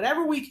peers,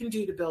 whatever we can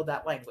do to build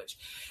that language.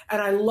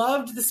 And I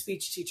loved the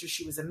speech teacher.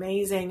 She was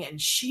amazing.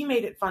 And she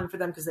made it fun for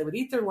them because they would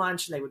eat their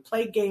lunch and they would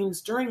play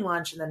games during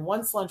lunch. And then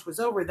once lunch was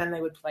over, then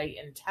they would play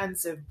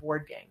intensive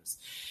board games.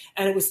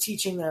 And it was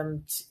teaching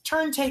them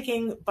turn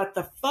taking, but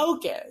the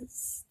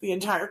focus, the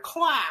entire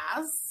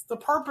class, the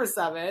purpose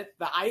of it,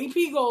 the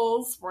IEP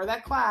goals for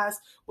that class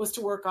was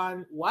to work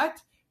on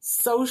what?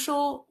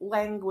 Social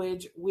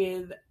language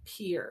with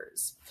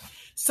peers.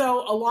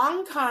 So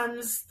along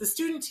comes the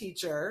student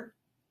teacher,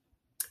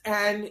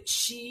 and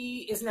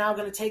she is now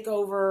going to take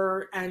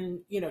over,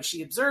 and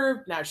she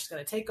observed, now she's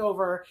going to take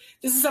over.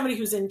 This is somebody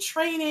who's in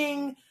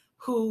training,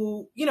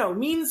 who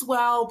means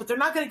well, but they're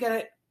not going to get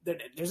it.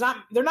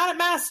 They're not at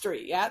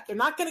mastery yet. They're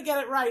not going to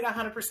get it right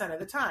 100% of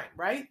the time,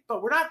 right?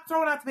 But we're not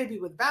throwing out the baby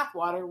with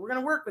bathwater. We're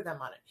going to work with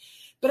them on it.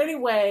 But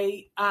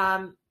anyway,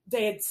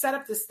 they had set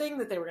up this thing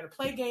that they were going to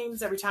play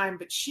games every time,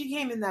 but she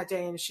came in that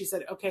day and she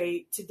said,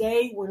 okay,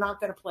 today we're not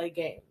going to play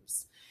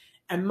games.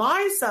 And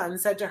my son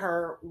said to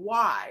her,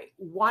 why?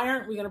 Why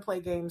aren't we going to play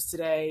games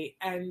today?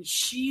 And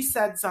she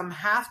said some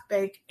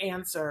half-baked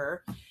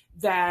answer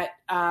that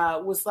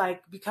was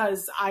like,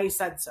 because I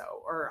said so,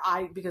 or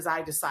because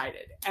I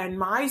decided. And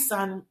my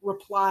son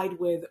replied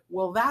with,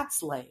 well,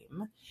 that's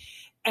lame,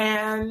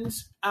 and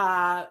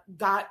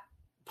got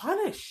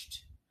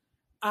punished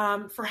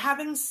for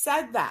having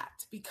said that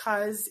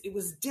because it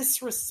was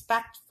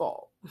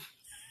disrespectful.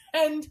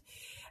 And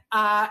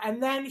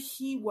then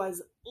he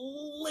was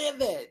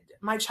livid.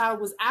 My child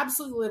was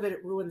absolutely livid.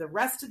 It ruined the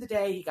rest of the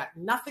day. He got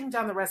nothing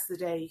done the rest of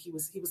the day. He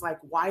was like,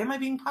 why am I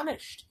being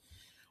punished?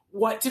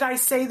 What did I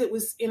say that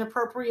was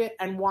inappropriate,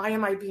 and why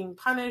am I being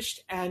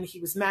punished? And he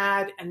was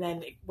mad, and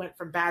then it went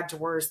from bad to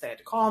worse. They had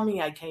to call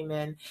me. I came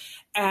in,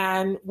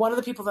 and one of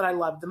the people that I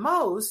love the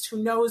most,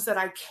 who knows that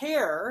I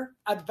care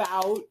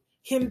about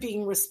him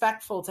being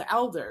respectful to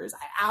elders.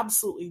 I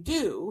absolutely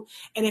do.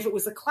 And if it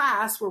was a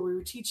class where we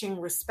were teaching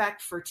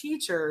respect for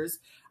teachers,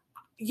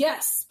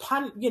 yes,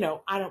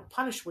 I don't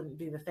punish wouldn't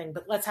be the thing,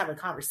 but let's have a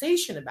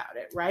conversation about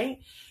it, right?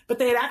 But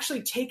they had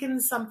actually taken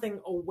something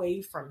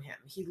away from him.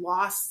 He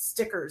lost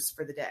stickers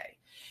for the day.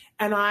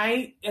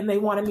 And they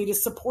wanted me to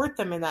support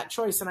them in that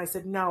choice. And I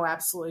said, no,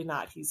 absolutely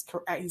not.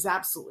 He's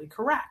absolutely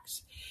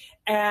correct.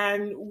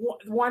 And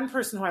one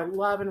person who I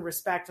love and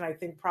respect, and I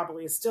think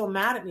probably is still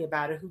mad at me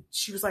about it,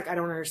 she was like, I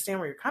don't understand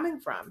where you're coming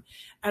from.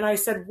 And I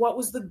said, what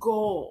was the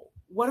goal?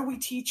 What are we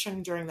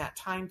teaching during that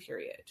time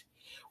period?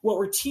 What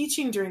we're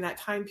teaching during that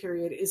time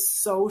period is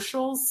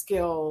social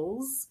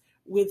skills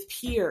with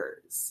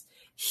peers.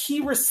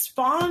 He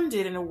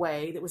responded in a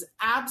way that was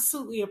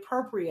absolutely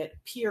appropriate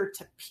peer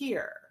to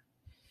peer.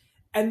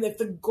 And if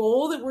the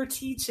goal that we're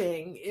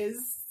teaching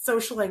is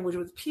social language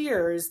with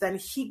peers, then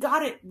he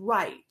got it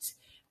right.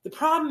 The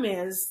problem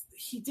is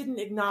he didn't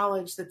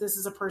acknowledge that this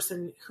is a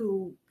person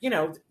who,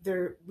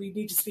 we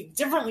need to speak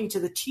differently to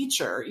the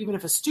teacher, even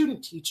if a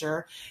student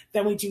teacher,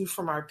 than we do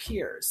from our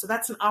peers. So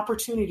that's an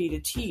opportunity to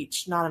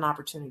teach, not an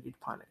opportunity to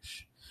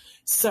punish.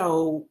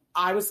 So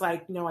I was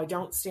like, no, I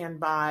don't stand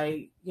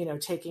by,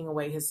 taking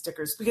away his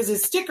stickers, because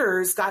his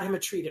stickers got him a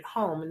treat at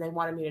home and they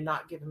wanted me to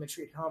not give him a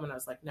treat at home. And I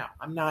was like, no,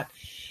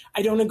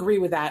 I don't agree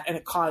with that. And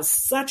it caused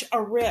such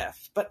a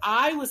rift. But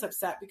I was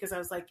upset because I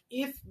was like,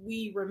 if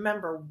we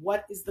remember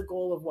what is the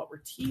goal of what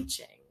we're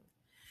teaching,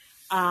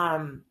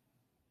 and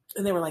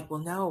they were like, well,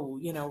 no,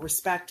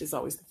 respect is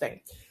always the thing.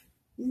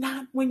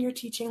 Not when you're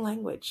teaching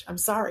language. I'm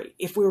sorry.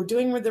 If we were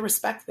doing the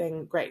respect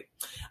thing, great.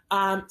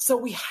 So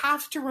we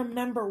have to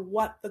remember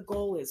what the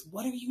goal is.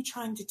 What are you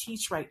trying to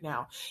teach right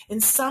now?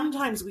 And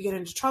sometimes we get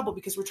into trouble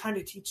because we're trying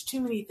to teach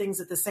too many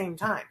things at the same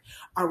time.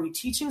 Are we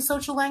teaching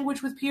social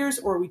language with peers,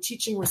 or are we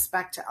teaching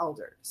respect to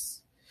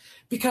elders?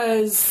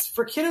 Because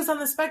for kiddos on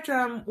the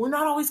spectrum, we're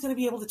not always going to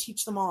be able to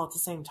teach them all at the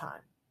same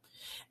time.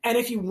 And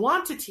if you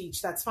want to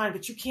teach, that's fine,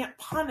 but you can't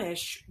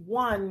punish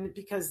one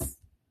because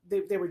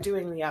they were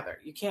doing the other.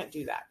 You can't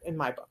do that in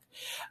my book.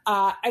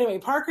 Anyway,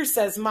 Parker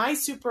says, my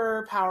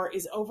superpower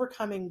is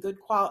overcoming good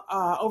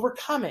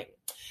quality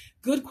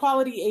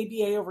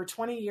ABA over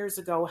 20 years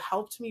ago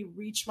helped me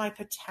reach my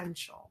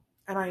potential.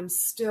 And I am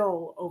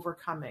still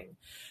overcoming.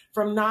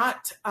 From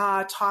not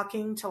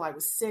talking till I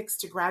was 6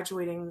 to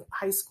graduating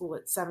high school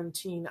at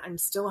 17, I'm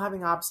still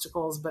having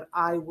obstacles, but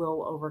I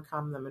will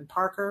overcome them. And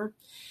Parker,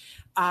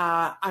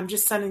 I'm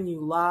just sending you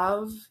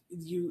love.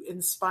 You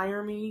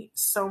inspire me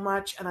so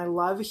much, and I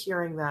love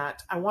hearing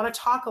that. I want to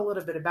talk a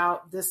little bit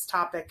about this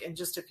topic in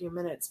just a few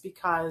minutes,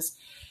 because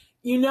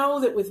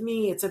that with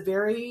me, it's a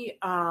very,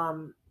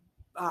 I'm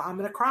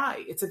going to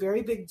cry. It's a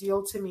very big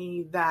deal to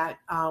me that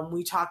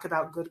we talk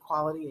about good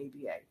quality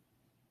ABA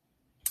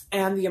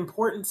and the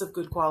importance of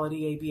good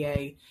quality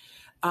ABA.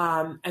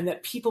 And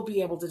that people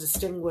be able to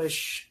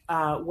distinguish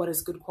what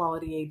is good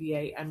quality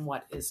ABA and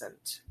what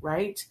isn't,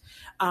 right?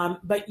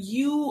 But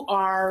you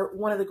are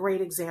one of the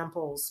great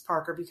examples,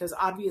 Parker, because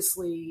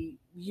obviously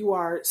you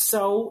are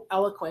so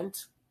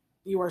eloquent,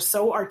 you are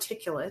so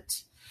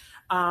articulate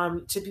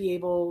to be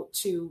able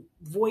to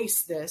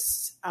voice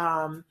this,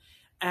 and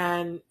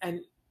I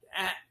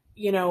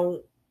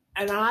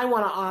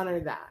want to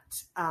honor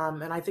that,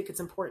 and I think it's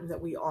important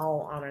that we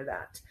all honor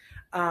that.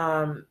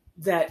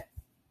 That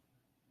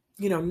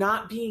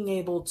not being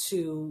able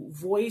to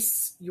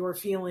voice your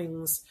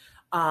feelings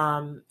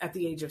at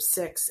the age of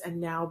 6,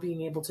 and now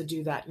being able to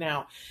do that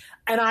now.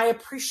 And I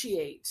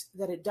appreciate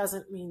that it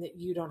doesn't mean that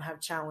you don't have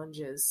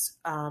challenges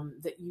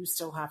that you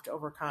still have to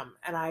overcome.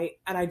 And I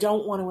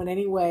don't want to in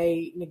any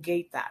way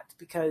negate that,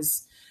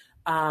 because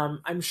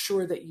I'm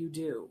sure that you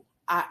do.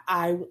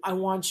 I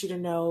want you to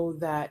know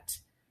that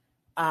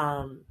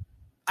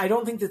I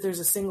don't think that there's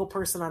a single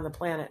person on the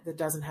planet that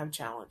doesn't have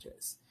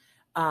challenges.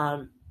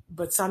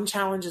 But some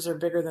challenges are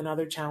bigger than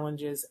other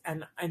challenges.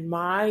 And in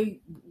my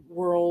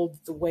world,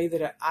 the way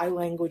that I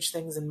language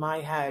things in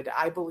my head,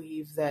 I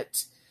believe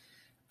that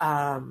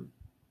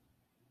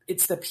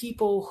it's the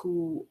people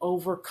who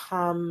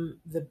overcome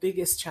the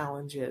biggest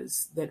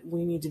challenges that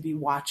we need to be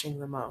watching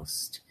the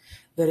most.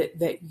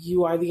 That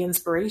you are the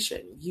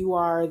inspiration. You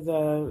are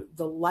the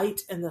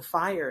light and the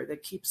fire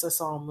that keeps us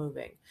all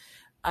moving.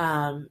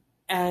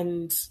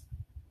 And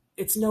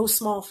it's no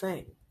small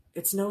thing.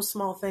 It's no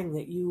small thing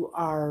that you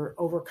are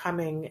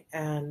overcoming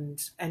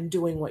and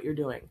doing what you're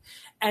doing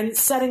and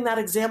setting that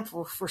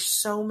example for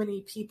so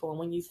many people. And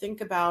when you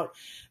think about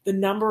the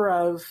number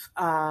of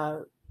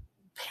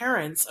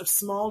parents of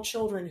small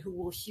children who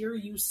will hear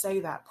you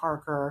say that,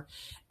 Parker,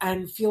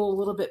 and feel a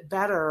little bit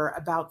better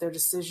about their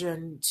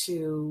decision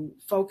to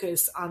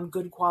focus on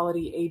good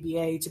quality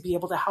ABA to be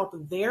able to help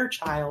their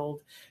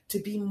child to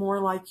be more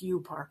like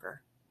you,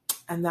 Parker.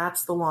 And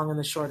that's the long and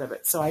the short of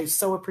it. So I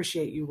so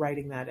appreciate you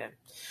writing that in.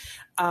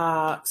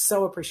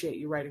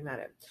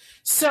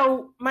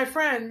 So my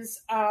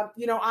friends,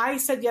 I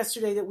said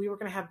yesterday that we were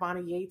going to have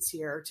Bonnie Yates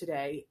here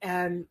today,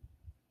 and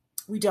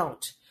we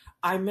don't.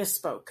 I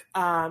misspoke.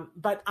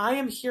 But I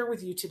am here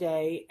with you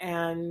today,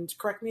 and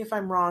correct me if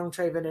I'm wrong,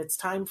 Traven, it's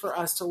time for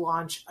us to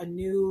launch a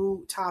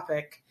new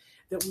topic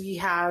that we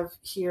have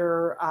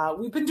here.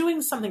 We've been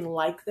doing something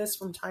like this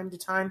from time to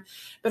time,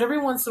 but every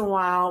once in a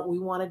while we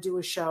want to do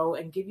a show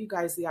and give you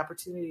guys the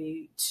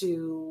opportunity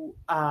to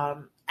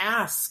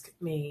ask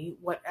me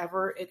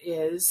whatever it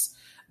is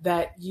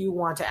that you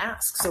want to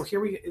ask. So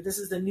this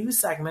is the new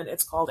segment.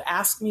 It's called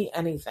Ask Me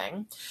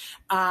Anything.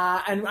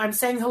 And I'm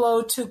saying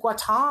hello to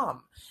Gautam.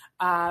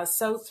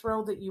 So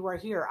thrilled that you are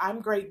here. I'm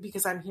great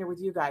because I'm here with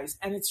you guys,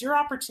 and it's your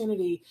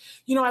opportunity.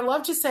 I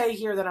love to say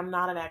here that I'm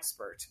not an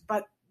expert,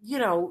 but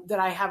that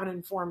I have an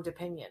informed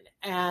opinion.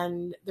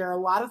 And there are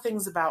a lot of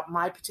things about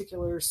my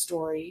particular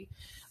story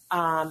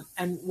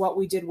and what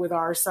we did with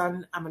our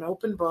son. I'm an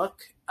open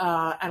book,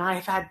 and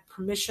I've had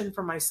permission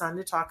from my son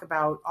to talk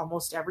about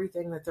almost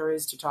everything that there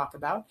is to talk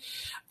about.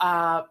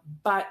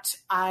 But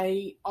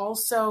I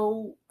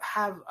also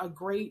have a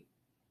great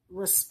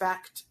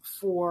respect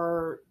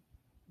for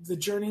the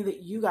journey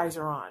that you guys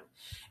are on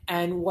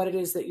and what it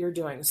is that you're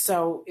doing.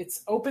 So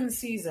it's open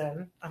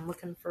season. I'm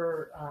looking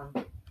for,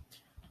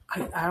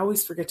 I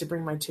always forget to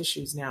bring my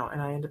tissues now,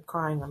 and I end up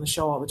crying on the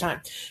show all the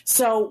time.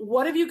 So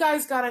what have you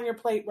guys got on your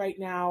plate right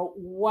now?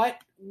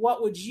 What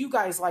would you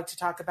guys like to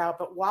talk about?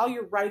 But while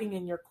you're writing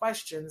in your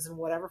questions in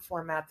whatever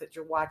format that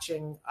you're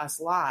watching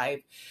us live,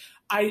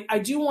 I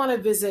do want to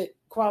visit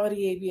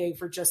Quality ABA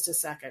for just a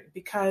second,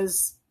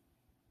 because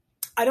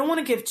I don't want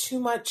to give too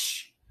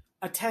much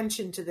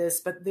attention to this,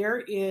 but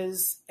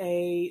there's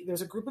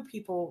a group of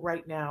people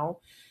right now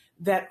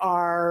that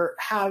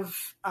have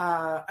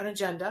an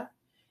agenda,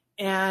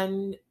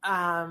 and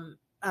I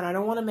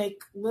don't want to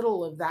make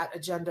little of that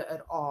agenda at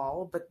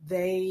all, but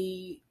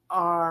they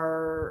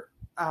are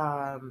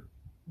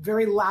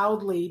very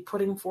loudly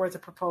putting forth a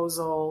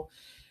proposal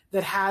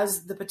that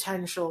has the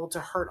potential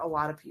to hurt a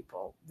lot of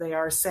people. They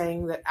are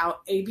saying that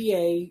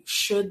ABA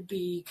should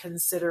be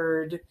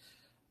considered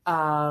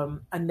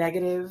a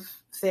negative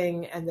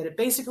thing, and that it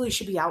basically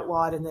should be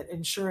outlawed, and that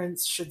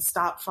insurance should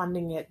stop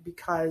funding it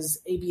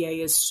because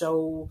ABA is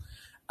so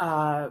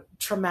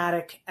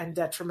traumatic and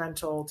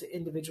detrimental to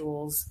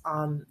individuals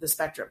on the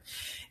spectrum.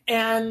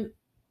 And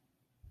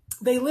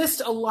they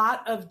list a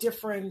lot of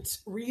different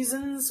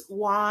reasons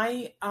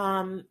why,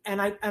 and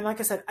like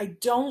I said, I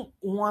don't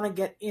want to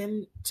get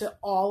into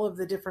all of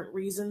the different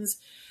reasons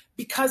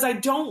because I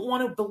don't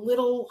want to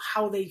belittle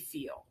how they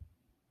feel.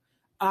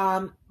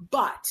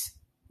 But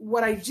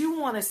what I do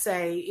want to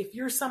say, if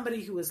you're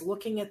somebody who is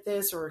looking at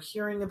this or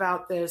hearing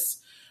about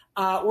this,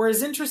 or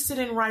is interested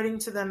in writing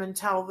to them and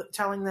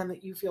telling them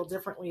that you feel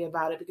differently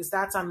about it, because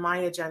that's on my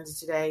agenda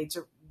today,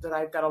 that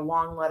I've got a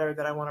long letter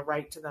that I want to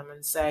write to them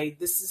and say,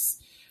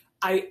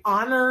 I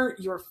honor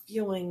your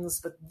feelings,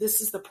 but this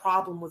is the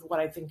problem with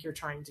what I think you're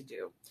trying to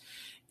do,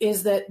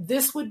 is that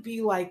this would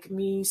be like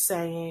me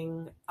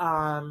saying,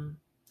 and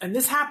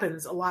this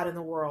happens a lot in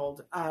the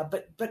world,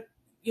 but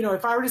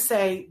if I were to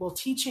say, well,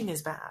 teaching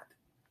is bad,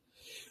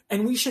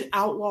 and we should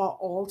outlaw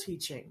all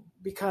teaching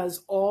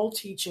because all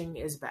teaching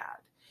is bad.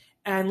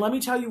 And let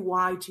me tell you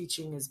why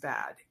teaching is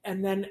bad.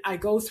 And then I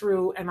go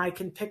through and I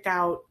can pick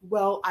out,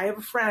 well, I have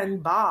a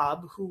friend,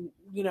 Bob, who,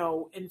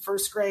 in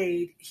first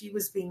grade, he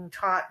was being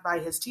taught by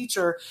his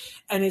teacher,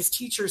 and his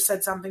teacher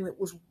said something that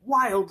was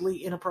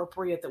wildly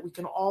inappropriate, that we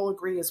can all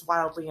agree is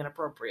wildly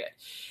inappropriate.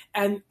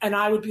 And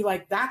I would be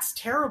like, that's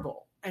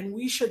terrible, and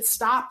we should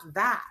stop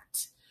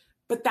that.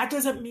 But that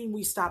doesn't mean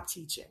we stop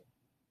teaching.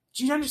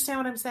 Do you understand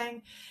what I'm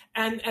saying?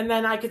 And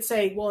then I could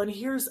say, well, and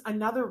here's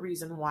another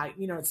reason why,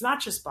 it's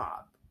not just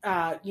Bob.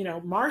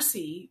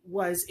 Marcy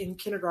was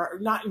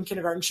not in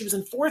kindergarten. She was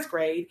in fourth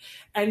grade,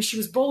 and she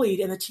was bullied,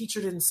 and the teacher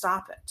didn't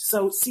stop it.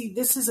 So see,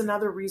 this is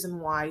another reason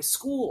why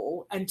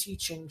school and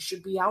teaching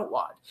should be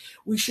outlawed.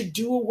 We should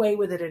do away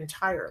with it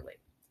entirely,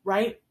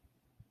 right?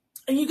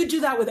 And you could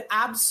do that with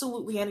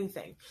absolutely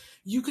anything.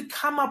 You could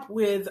come up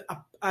with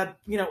a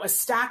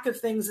stack of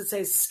things that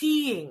says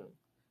skiing.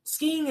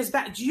 Skiing is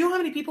bad. Do you know how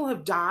many people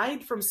have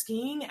died from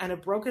skiing and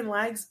have broken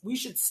legs? We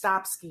should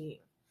stop skiing.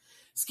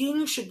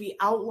 Skiing should be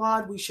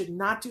outlawed. We should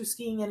not do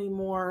skiing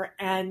anymore.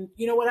 And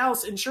you know what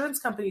else? Insurance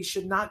companies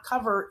should not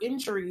cover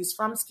injuries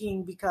from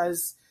skiing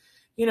because,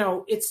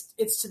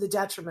 it's to the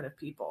detriment of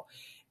people.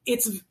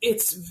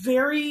 It's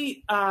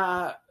very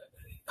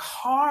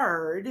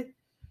hard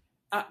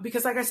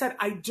because, like I said,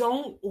 I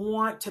don't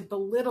want to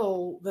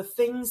belittle the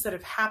things that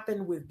have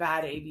happened with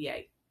bad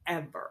ABA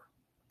ever.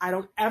 I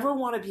don't ever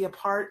want to be a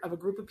part of a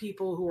group of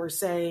people who are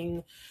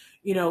saying,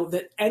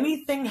 that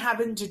anything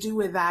having to do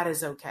with that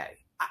is okay.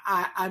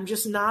 I'm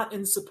just not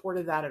in support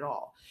of that at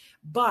all.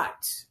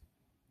 But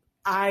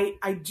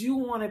I do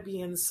want to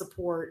be in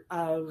support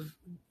of,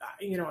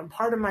 and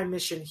part of my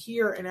mission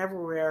here and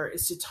everywhere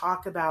is to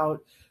talk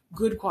about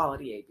good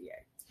quality ABA.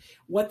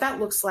 what that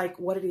looks like,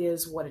 what it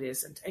is, what it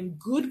isn't. And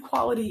good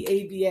quality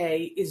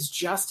ABA is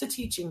just a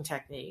teaching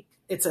technique.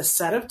 It's a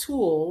set of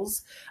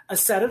tools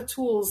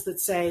that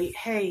say,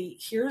 hey,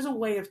 here's a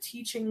way of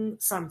teaching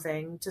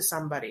something to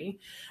somebody.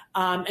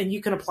 And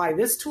you can apply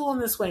this tool in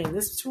this way and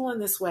this tool in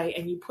this way,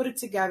 and you put it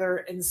together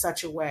in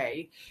such a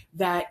way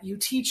that you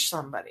teach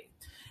somebody.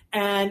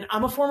 And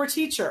I'm a former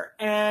teacher,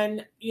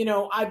 and,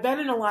 I've been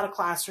in a lot of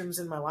classrooms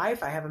in my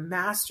life. I have a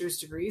master's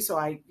degree, so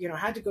I,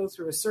 had to go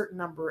through a certain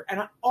number,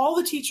 and all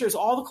the teachers,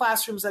 all the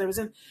classrooms that I was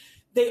in,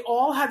 they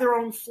all had their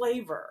own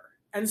flavor.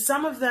 And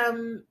some of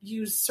them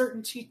used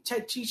certain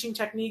teaching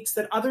techniques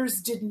that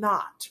others did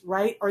not,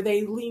 right? Or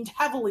they leaned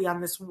heavily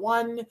on this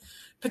one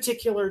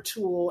particular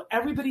tool.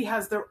 Everybody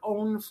has their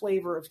own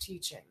flavor of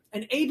teaching.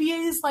 And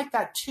ABA is like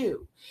that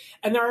too.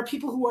 And there are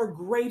people who are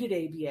great at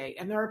ABA,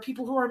 and there are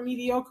people who are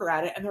mediocre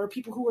at it, and there are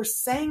people who are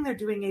saying they're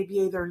doing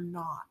ABA. They're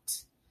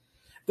not.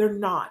 They're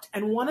not.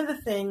 And one of the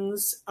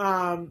things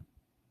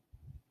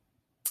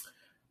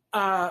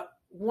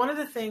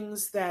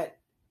that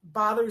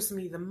bothers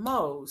me the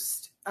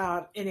most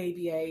in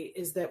ABA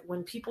is that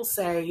when people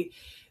say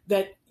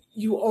that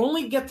you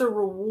only get the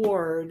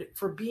reward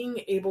for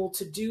being able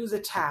to do the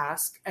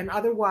task, and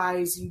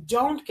otherwise you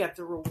don't get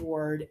the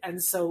reward.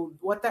 And so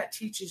what that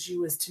teaches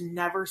you is to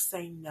never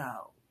say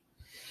no.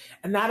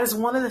 And that is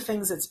one of the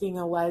things that's being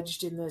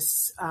alleged in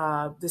this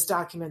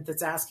document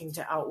that's asking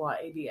to outlaw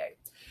ABA.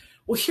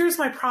 Well, here's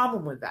my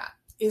problem with that,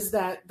 is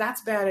that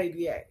that's bad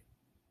ABA.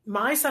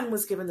 My son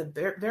was given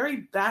the very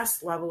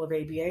best level of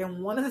ABA,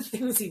 and one of the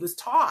things he was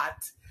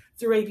taught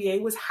through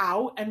ABA was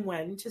how and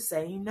when to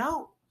say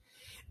no,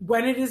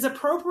 when it is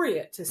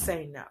appropriate to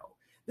say no.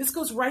 This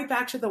goes right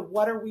back to the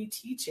what are we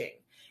teaching?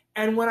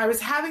 And when I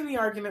was having the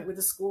argument with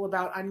the school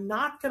about I'm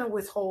not going to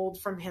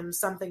withhold from him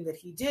something that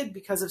he did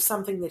because of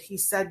something that he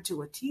said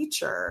to a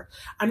teacher,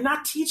 I'm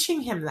not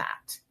teaching him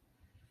that.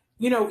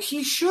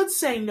 He should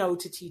say no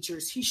to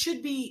teachers. He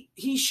should be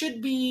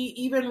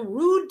even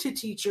rude to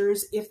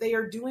teachers if they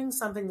are doing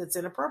something that's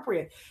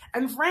inappropriate.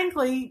 And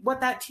frankly,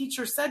 what that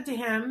teacher said to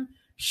him,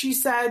 she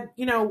said,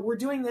 we're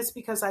doing this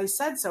because I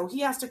said so.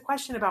 He asked a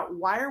question about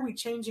why are we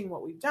changing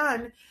what we've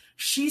done?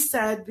 She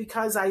said,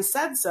 because I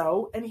said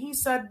so. And he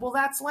said, well,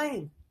 that's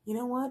lame. You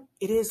know what?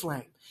 It is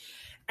lame.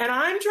 And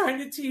I'm trying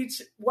to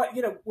teach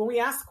when we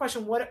ask the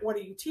question, what are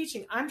you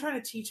teaching? I'm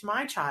trying to teach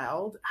my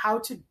child how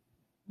to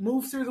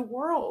move through the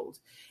world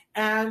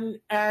and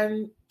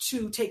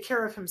to take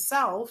care of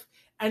himself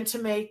and to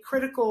make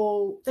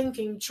critical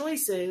thinking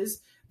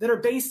choices that are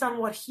based on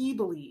what he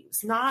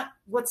believes, not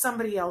what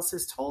somebody else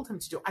has told him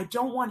to do. I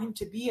don't want him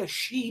to be a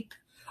sheep,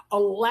 a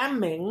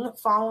lemming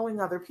following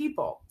other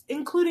people,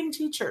 including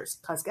teachers,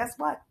 because guess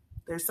what?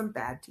 There's some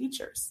bad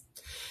teachers.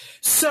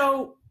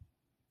 So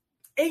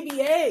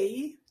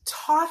ABA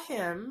taught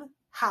him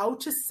how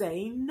to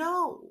say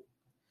no.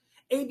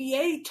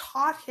 ABA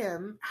taught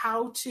him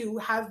how to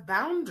have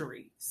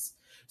boundaries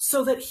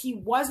so that he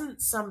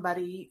wasn't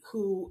somebody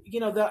who,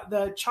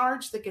 the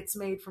charge that gets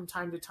made from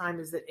time to time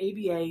is that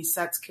ABA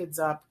sets kids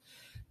up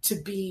to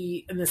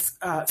be in this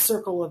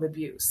circle of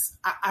abuse.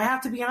 I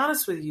have to be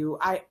honest with you.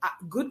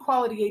 Good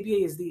quality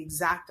ABA is the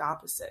exact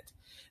opposite.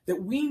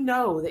 That we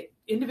know that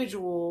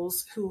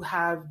individuals who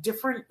are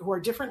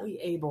differently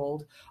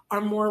abled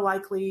are more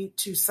likely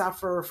to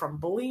suffer from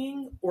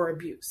bullying or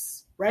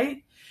abuse,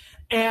 right?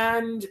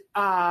 And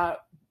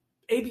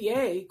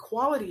ABA,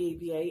 quality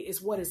ABA,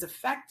 is what is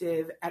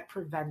effective at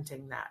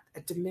preventing that,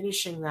 at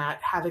diminishing that,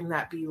 having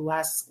that be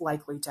less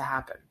likely to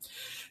happen.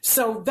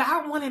 So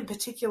that one in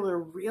particular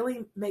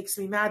really makes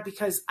me mad,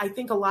 because I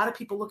think a lot of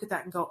people look at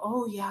that and go,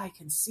 oh yeah, I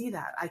can see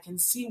that. I can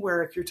see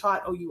where if you're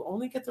taught, oh, you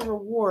only get the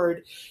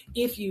reward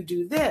if you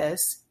do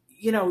this,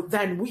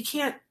 then we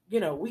can't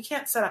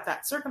set up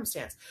that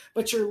circumstance.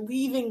 But you're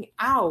leaving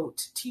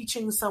out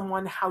teaching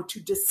someone how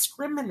to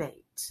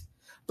discriminate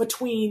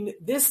between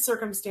this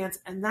circumstance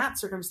and that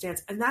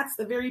circumstance. And that's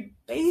the very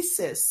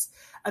basis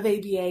of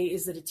ABA,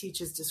 is that it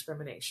teaches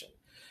discrimination.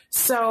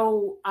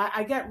 So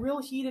I get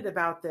real heated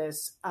about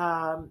this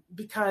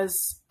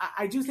because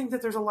I do think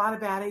that there's a lot of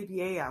bad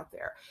ABA out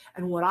there.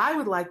 And what I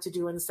would like to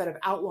do, instead of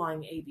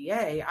outlawing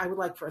ABA, I would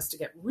like for us to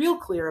get real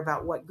clear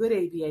about what good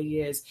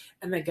ABA is,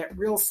 and then get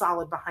real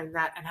solid behind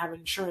that, and have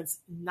insurance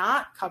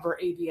not cover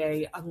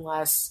ABA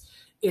unless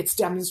it's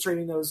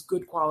demonstrating those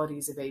good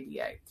qualities of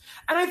ABA.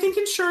 And I think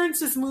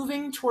insurance is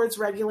moving towards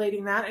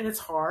regulating that, and it's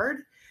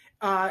hard.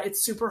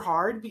 It's super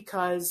hard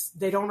because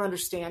they don't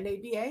understand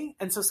ABA.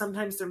 And so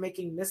sometimes they're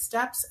making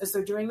missteps as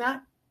they're doing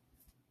that.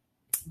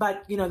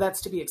 But,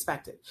 that's to be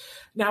expected.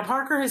 Now,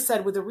 Parker has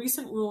said, with the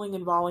recent ruling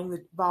involving the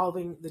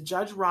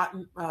Judge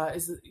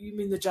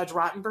the Judge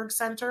Rottenberg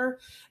Center,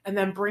 and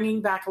then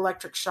bringing back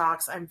electric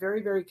shocks, I'm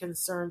very, very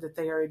concerned that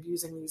they are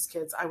abusing these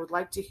kids. I would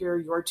like to hear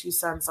your 2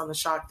 cents on the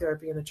shock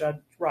therapy in the Judge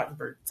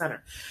Rottenberg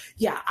Center.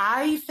 Yeah,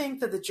 I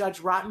think that the Judge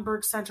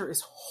Rottenberg Center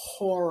is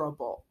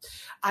horrible.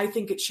 I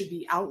think it should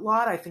be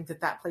outlawed. I think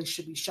that place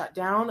should be shut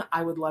down.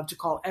 I would love to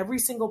call every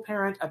single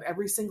parent of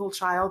every single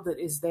child that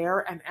is there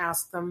and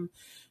ask them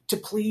to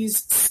please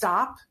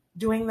stop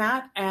doing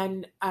that.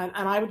 And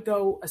I would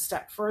go a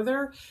step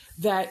further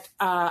that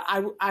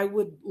I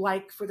would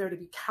like for there to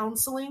be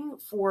counseling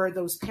for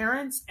those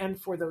parents and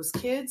for those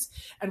kids,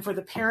 and for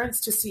the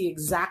parents to see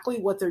exactly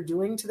what they're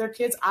doing to their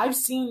kids. I've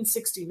seen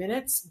 60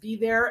 Minutes be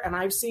there, and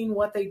I've seen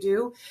what they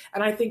do.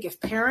 And I think if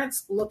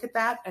parents look at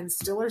that and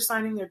still are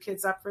signing their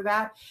kids up for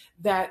that,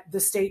 that the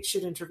state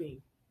should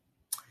intervene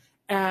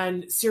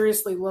and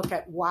seriously look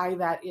at why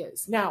that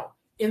is. Now,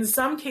 in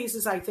some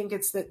cases, I think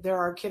it's that there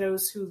are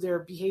kiddos who their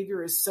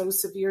behavior is so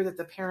severe that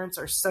the parents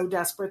are so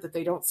desperate that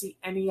they don't see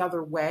any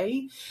other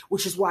way,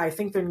 which is why I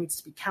think there needs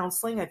to be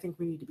counseling. I think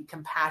we need to be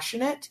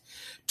compassionate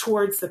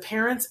towards the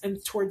parents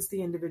and towards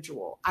the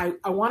individual. I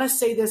want to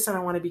say this, and I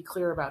want to be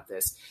clear about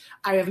this.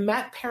 I have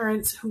met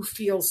parents who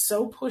feel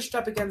so pushed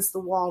up against the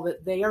wall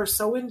that they are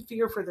so in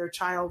fear for their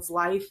child's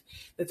life,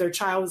 that their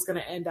child is going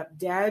to end up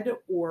dead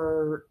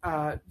or,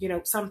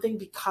 something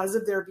because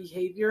of their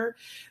behavior,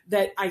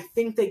 that I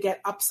think they get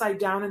upside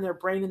down in their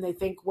brain and they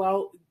think,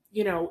 well,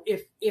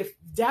 if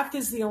death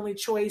is the only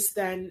choice,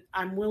 then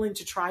I'm willing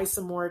to try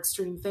some more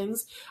extreme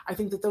things. I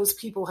think that those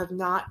people have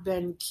not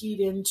been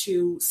keyed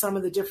into some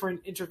of the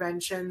different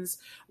interventions.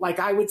 Like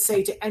I would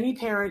say to any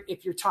parent,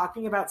 if you're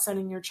talking about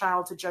sending your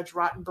child to Judge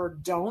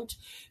Rottenberg, don't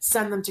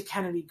send them to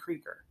Kennedy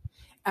Krieger.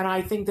 And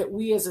I think that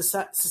we as a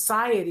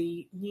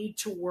society need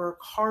to work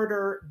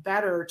harder,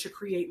 better to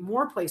create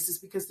more places,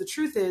 because the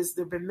truth is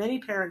there have been many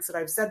parents that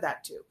I've said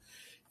that to.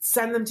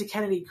 Send them to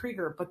Kennedy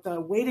Krieger, but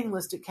the waiting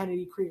list at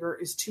Kennedy Krieger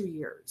is 2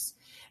 years.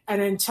 And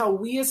until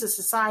we as a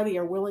society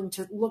are willing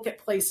to look at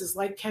places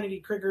like Kennedy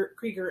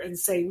Krieger and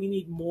say we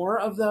need more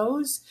of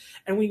those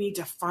and we need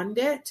to fund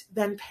it,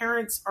 then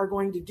parents are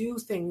going to do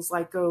things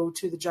like go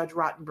to the Judge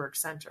Rottenberg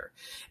Center.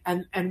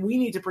 And we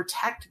need to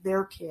protect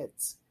their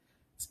kids,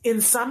 in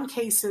some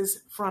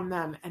cases, from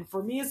them. And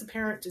for me as a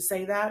parent to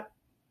say that,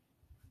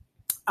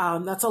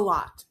 that's a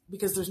lot,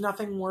 because there's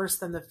nothing worse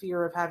than the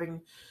fear of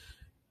having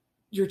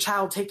your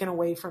child taken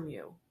away from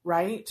you,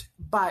 right?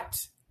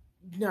 But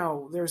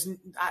no, there's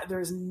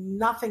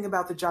nothing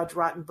about the Judge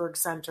Rottenberg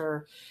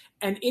Center,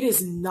 and it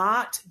is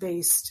not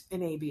based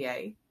in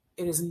ABA.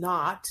 It is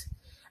not.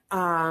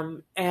 ABA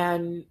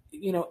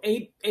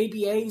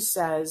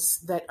says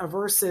that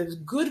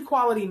aversives, good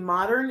quality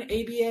modern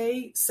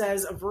ABA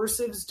says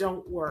aversives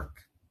don't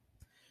work.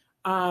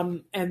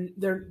 And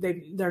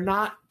they're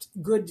not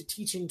good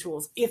teaching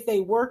tools. If they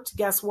worked,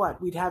 guess what?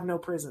 We'd have no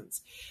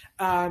prisons.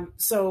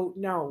 So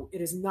no,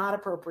 it is not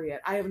appropriate.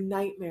 I have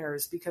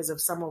nightmares because of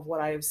some of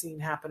what I have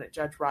seen happen at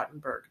Judge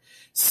Rottenberg.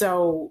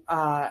 So,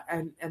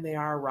 and they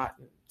are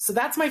rotten. So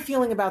that's my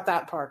feeling about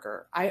that,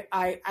 Parker.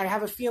 I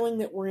have a feeling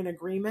that we're in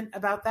agreement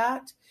about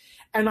that.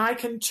 And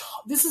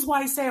this is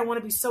why I say I want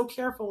to be so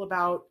careful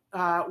about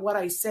what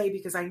I say,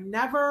 because I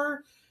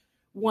never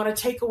want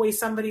to take away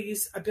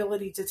somebody's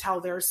ability to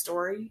tell their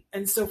story.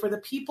 And so for the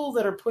people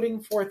that are putting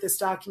forth this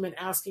document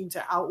asking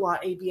to outlaw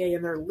ABA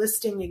and they're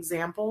listing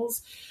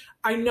examples,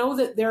 I know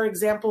that their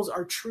examples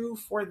are true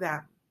for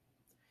them.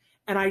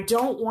 And I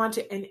don't want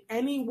to in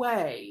any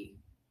way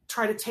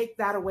try to take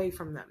that away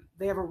from them.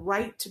 They have a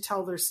right to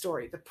tell their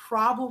story. The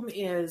problem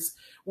is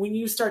when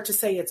you start to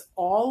say it's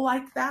all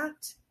like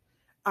that,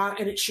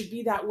 and it should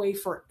be that way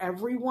for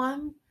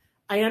everyone.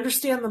 I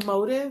understand the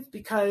motive,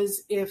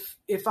 because if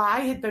I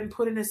had been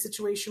put in a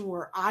situation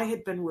where I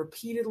had been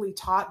repeatedly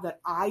taught that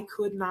I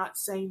could not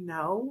say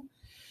no,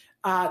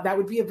 that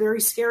would be a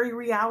very scary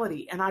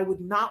reality. And I would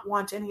not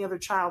want any other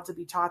child to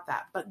be taught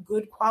that. But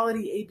good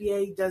quality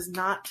ABA does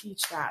not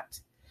teach that.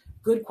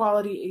 Good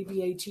quality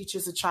ABA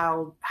teaches a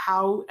child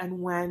how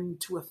and when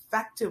to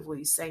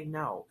effectively say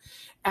no.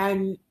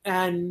 And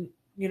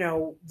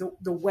the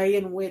way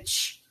in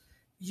which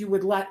you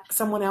would let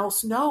someone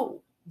else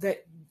know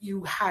that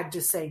you had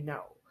to say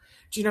no.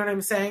 Do you know what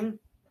I'm saying?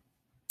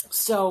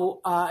 So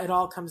it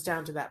all comes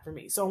down to that for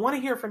me. So I want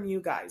to hear from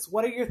you guys.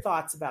 What are your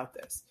thoughts about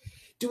this?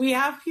 Do we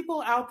have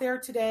people out there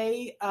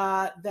today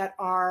that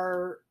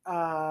are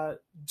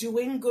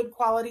doing good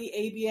quality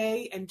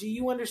ABA? And do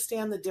you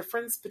understand the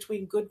difference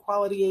between good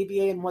quality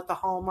ABA and what the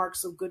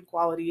hallmarks of good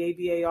quality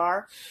ABA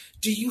are?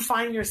 Do you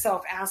find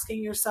yourself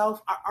asking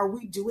yourself, are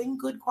we doing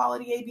good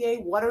quality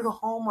ABA? What are the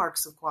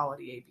hallmarks of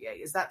quality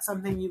ABA? Is that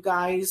something you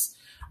guys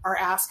are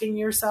asking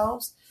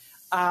yourselves?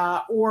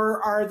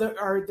 Or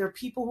are there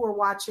people who are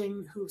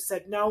watching who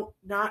said, no,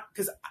 not,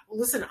 because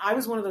listen, I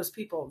was one of those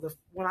people.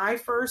 When I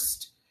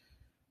first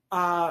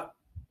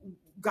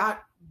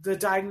got the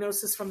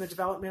diagnosis from the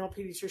developmental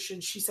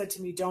pediatrician, she said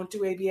to me, don't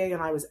do ABA.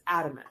 And I was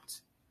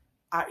adamant.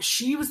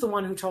 She was the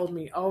one who told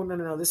me, oh,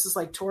 no, this is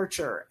like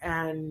torture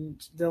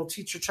and they'll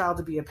teach your child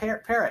to be a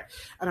parrot.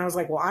 And I was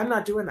like, well, I'm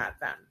not doing that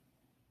then.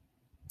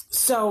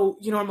 So,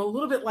 I'm a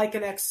little bit like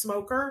an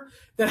ex-smoker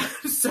that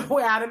I'm so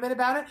adamant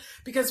about it,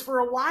 because for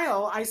a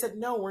while I said,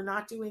 no, we're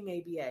not doing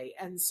ABA.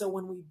 And so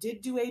when we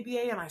did do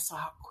ABA and I saw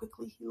how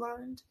quickly he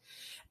learned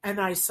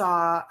and I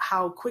saw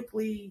how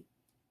quickly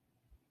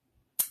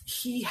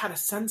he had a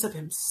sense of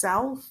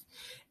himself,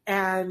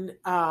 and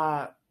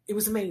it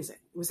was amazing.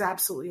 was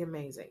absolutely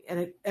amazing.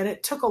 And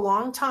it took a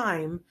long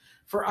time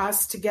for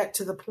us to get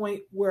to the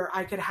point where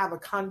I could have a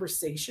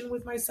conversation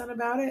with my son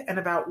about it and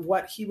about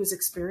what he was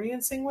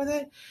experiencing with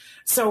it.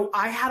 So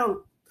I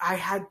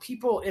had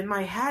people in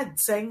my head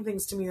saying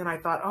things to me, and I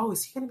thought, oh,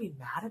 is he going to be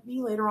mad at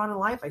me later on in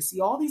life? I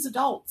see all these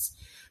adults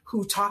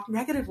who talk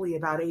negatively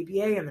about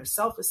ABA and their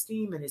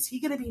self-esteem, and is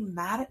he going to be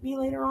mad at me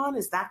later on?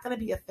 Is that going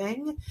to be a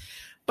thing?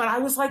 But I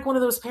was like one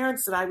of those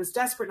parents that I was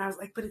desperate, and I was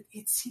like, but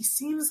he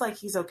seems like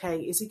he's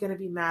okay. Is he going to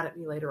be mad at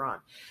me later on?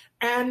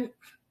 And,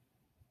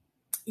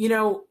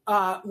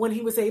 when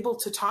he was able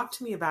to talk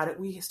to me about it,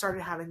 we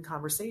started having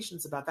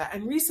conversations about that.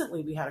 And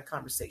recently we had a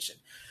conversation.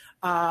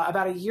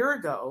 About a year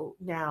ago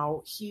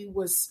now, he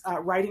was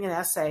writing an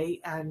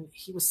essay, and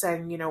he was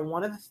saying,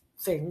 one of the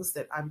things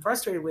that I'm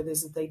frustrated with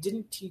is that they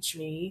didn't teach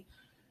me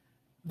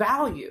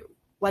value.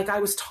 Like, I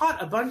was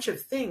taught a bunch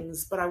of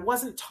things, but I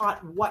wasn't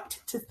taught what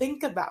to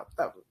think about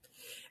them.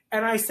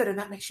 And I said, and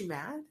that makes you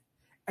mad?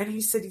 And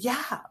he said,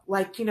 yeah.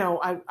 Like,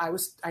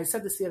 I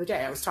said this the other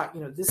day. I was taught,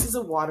 this is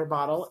a water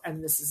bottle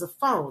and this is a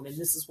phone, and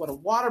this is what a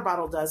water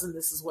bottle does and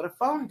this is what a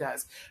phone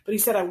does. But he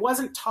said, I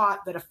wasn't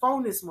taught that a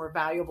phone is more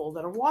valuable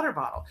than a water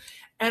bottle.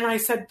 And I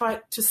said,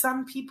 but to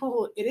some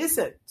people it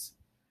isn't.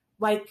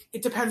 Like,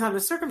 it depends on the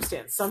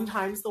circumstance.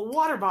 Sometimes the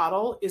water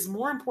bottle is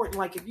more important.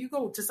 Like, if you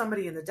go to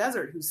somebody in the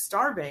desert who's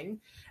starving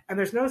and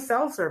there's no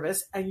cell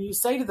service, and you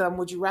say to them,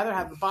 would you rather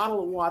have the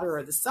bottle of water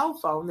or the cell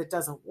phone that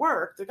doesn't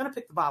work? They're going to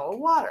pick the bottle of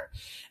water.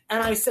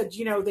 And I said,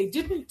 they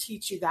didn't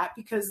teach you that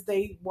because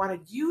they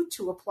wanted you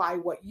to apply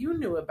what you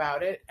knew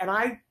about it. And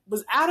I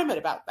was adamant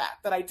about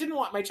that I didn't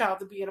want my child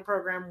to be in a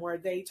program where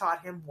they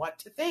taught him what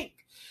to think,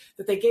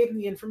 that they gave him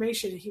the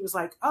information. And he was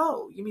like,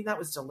 oh, you mean that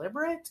was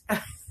deliberate?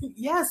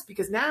 Yes,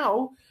 because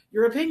now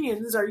your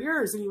opinions are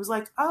yours. And he was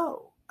like,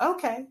 oh,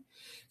 okay.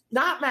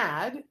 Not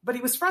mad, but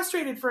he was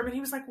frustrated for him. And he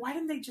was like, why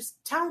didn't they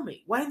just tell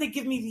me? Why didn't they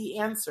give me the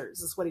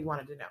answers? Is what he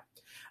wanted to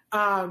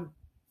know.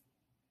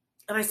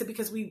 And I said,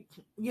 because we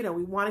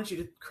wanted you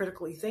to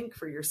critically think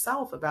for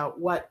yourself about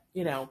what,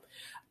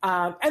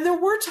 and there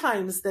were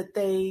times that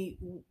they,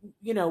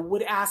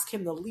 would ask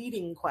him the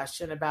leading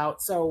question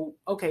about, so,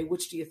 okay,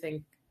 which do you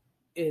think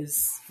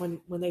is when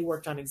they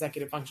worked on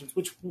executive functions,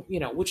 which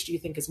do you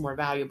think is more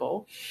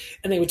valuable?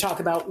 And they would talk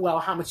about, well,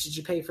 how much did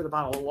you pay for the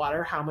bottle of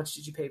water? How much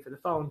did you pay for the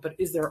phone? But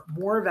is there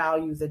more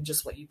value than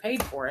just what you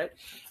paid for it?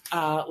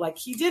 Like,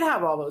 he did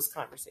have all those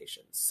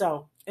conversations.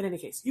 So in any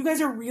case, you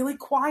guys are really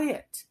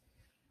quiet.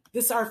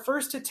 This is our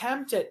first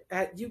attempt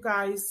at you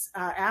guys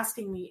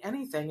asking me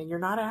anything, and you're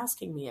not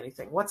asking me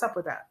anything. What's up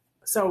with that?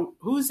 So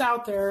who's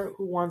out there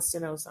who wants to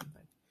know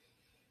something?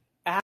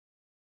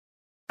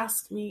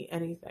 Ask me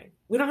anything.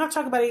 We don't have to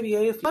talk about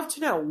ABA. If you'd love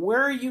to know,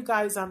 where are you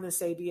guys on this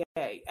ABA?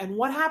 And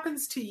what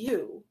happens to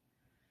you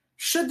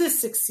should this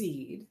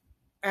succeed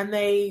and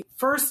they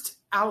first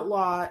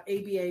outlaw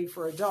ABA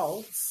for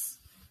adults,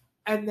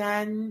 and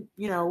then,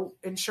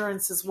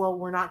 insurance says, well,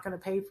 we're not going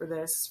to pay for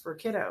this for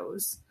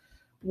kiddos.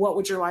 What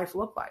would your life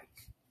look like?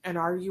 And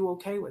are you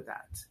okay with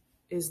that?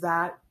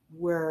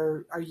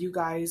 Are you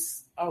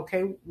guys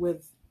okay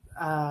with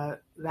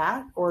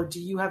that? Or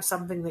do you have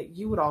something that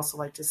you would also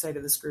like to say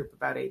to this group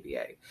about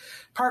ABA?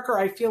 Parker,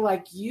 I feel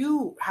like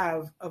you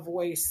have a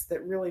voice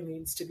that really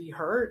needs to be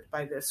heard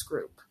by this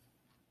group.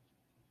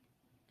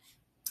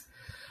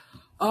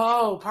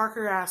 Oh,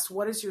 Parker asked,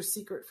 what is your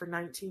secret for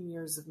 19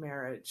 years of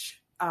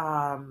marriage?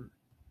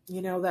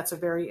 That's a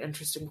very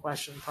interesting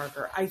question,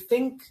 Parker. I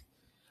think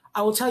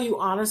I will tell you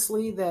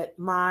honestly that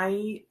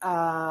my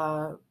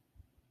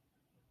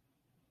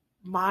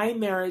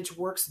marriage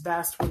works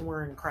best when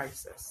we're in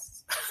crisis.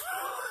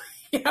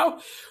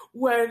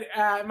 When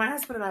my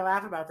husband and I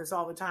laugh about this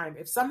all the time.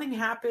 If something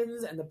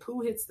happens and the poo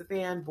hits the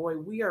fan, boy,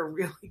 we are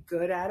really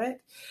good at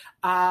it.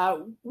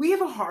 We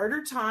have a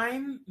harder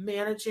time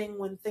managing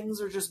when things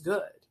are just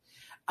good.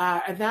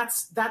 And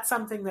that's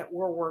something that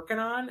we're working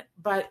on.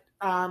 But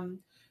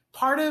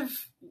part of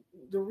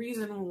the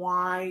reason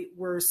why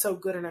we're so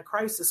good in a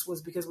crisis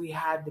was because we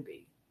had to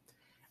be.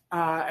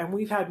 And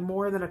we've had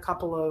more than a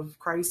couple of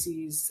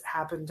crises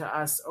happen to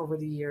us over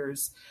the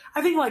years.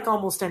 I think like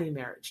almost any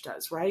marriage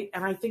does, right?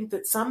 And I think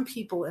that some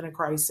people in a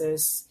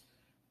crisis,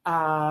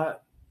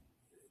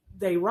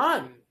 they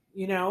run,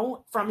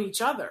 from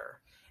each other.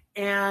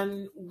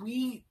 And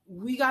we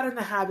got in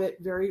the habit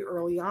very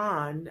early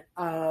on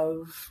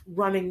of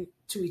running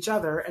to each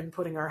other and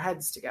putting our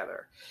heads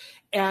together.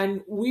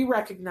 And we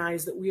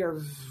recognize that we are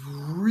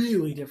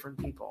really different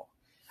people.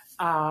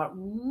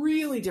 And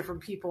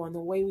the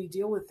way we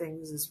deal with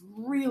things is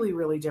really,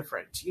 really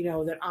different.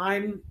 That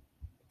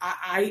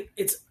I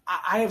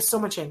have so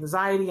much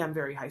anxiety. I'm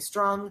very high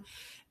strung,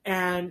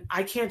 and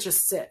I can't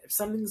just sit. If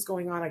something's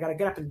going on, I got to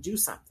get up and do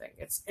something.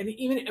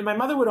 And my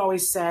mother would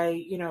always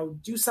say,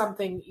 do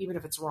something even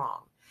if it's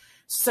wrong.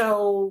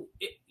 So,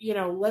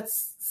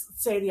 let's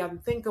say the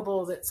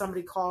unthinkable, that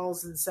somebody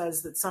calls and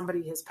says that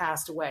somebody has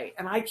passed away,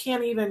 and I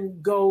can't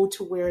even go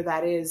to where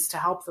that is to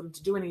help them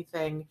to do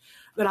anything,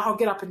 then I'll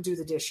get up and do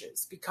the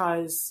dishes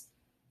because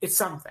it's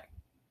something.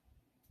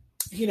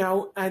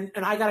 and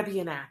I got to be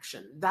in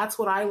action. That's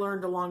what I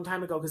learned a long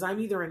time ago, because I'm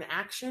either in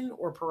action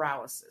or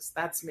paralysis.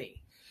 That's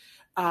me.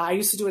 I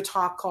used to do a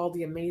talk called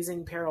The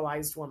Amazing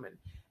Paralyzed Woman,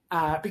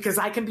 because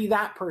I can be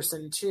that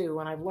person too.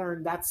 And I've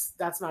learned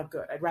that's not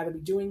good. I'd rather be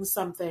doing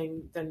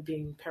something than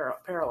being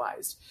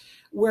paralyzed.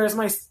 Whereas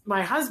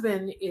my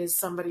husband is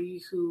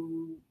somebody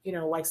who,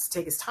 likes to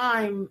take his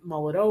time,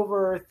 mull it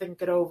over, think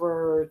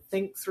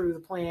through the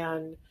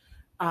plan,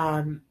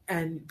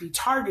 and be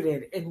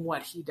targeted in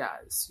what he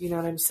does. You know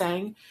what I'm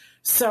saying?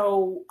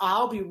 So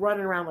I'll be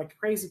running around like a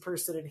crazy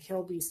person and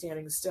he'll be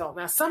standing still.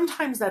 Now,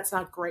 sometimes that's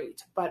not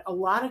great, but a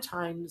lot of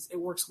times it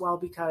works well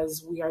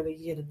because we are the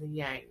yin and the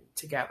yang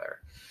together.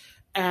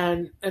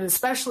 And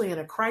especially in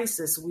a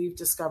crisis, we've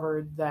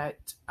discovered that,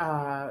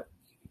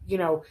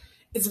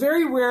 it's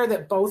very rare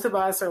that both of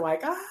us are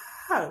like,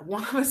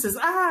 one of us is,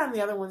 and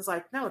the other one's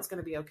like, no, it's going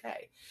to be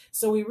okay.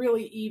 So we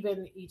really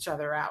even each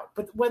other out.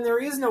 But when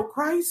there is no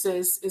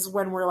crisis is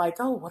when we're like,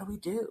 oh, what do we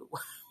do?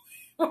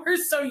 We're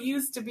so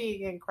used to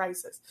being in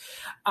crisis.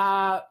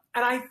 And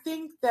I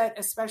think that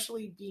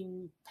especially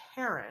being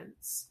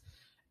parents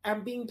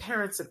and being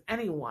parents of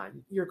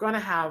anyone, you're going to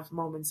have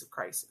moments of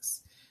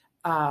crisis.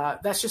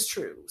 That's just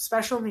true.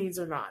 Special needs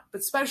or not.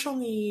 But special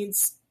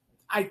needs,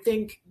 I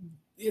think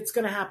it's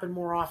going to happen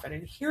more often.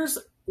 And here's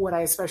what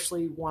I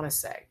especially want to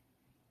say.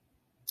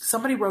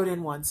 Somebody wrote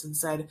in once and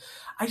said,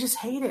 I just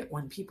hate it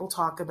when people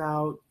talk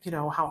about,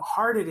 how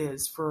hard it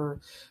is for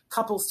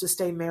couples to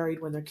stay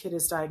married when their kid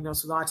is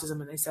diagnosed with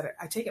autism. And they said,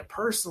 I take it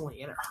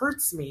personally and it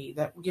hurts me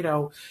that,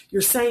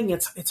 you're saying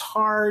it's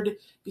hard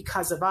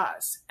because of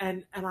us.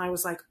 And I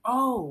was like,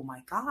 oh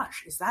my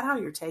gosh, is that how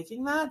you're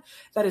taking that?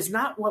 That is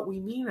not what we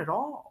mean at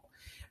all.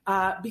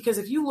 Because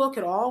if you look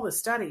at all the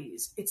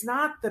studies, it's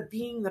not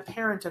being the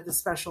parent of the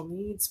special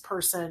needs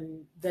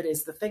person that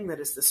is the thing that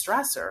is the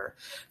stressor.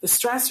 The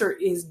stressor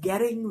is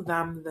getting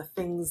them the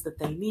things that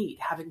they need,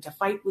 having to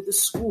fight with the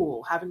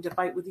school, having to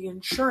fight with the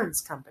insurance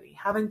company,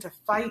 having to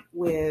fight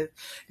with...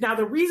 Now,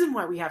 the reason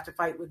why we have to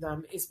fight with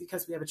them is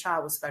because we have a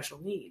child with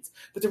special needs.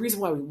 But the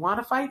reason why we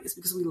want to fight is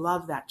because we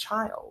love that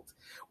child.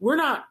 We're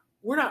not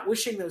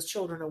wishing those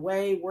children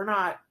away. We're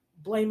not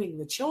blaming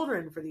the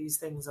children for these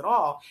things at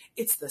all.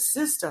 It's the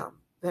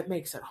system that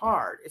makes it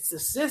hard. It's the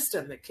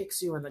system that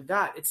kicks you in the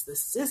gut. It's the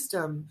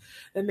system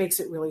that makes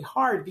it really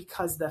hard,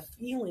 because the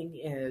feeling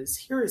is,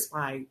 here is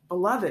my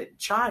beloved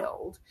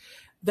child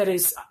that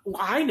is,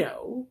 I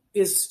know,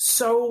 is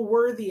so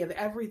worthy of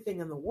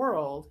everything in the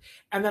world.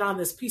 And then on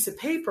this piece of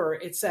paper,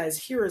 it says,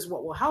 here is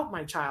what will help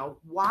my child.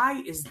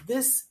 Why is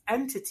this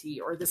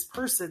entity or this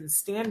person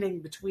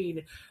standing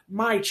between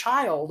my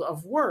child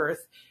of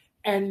worth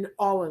and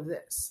all of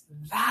this?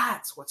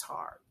 That's what's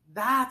hard.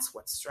 That's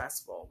what's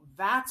stressful.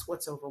 That's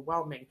what's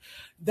overwhelming.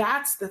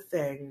 That's the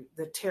thing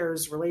that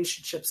tears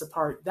relationships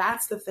apart.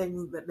 That's the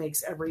thing that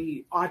makes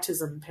every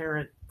autism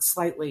parent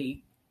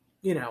slightly,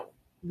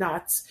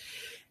 nuts.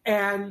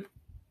 And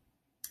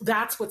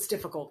that's what's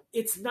difficult.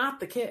 It's not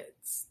the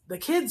kids. The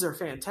kids are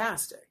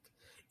fantastic.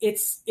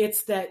 It's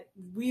that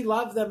we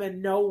love them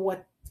and know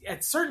what,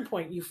 at a certain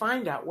point, you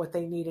find out what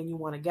they need and you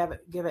want to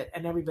give it,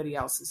 and everybody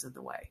else is in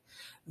the way.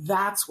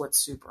 That's what's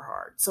super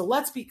hard. So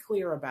let's be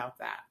clear about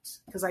that,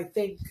 because I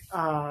think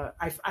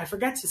I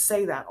forget to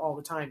say that all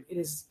the time.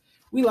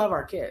 We love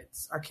our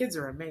kids. Our kids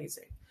are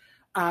amazing.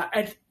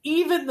 And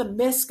even the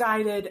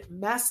misguided,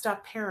 messed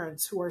up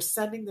parents who are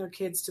sending their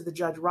kids to the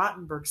Judge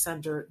Rottenberg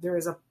Center,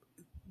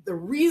 the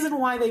reason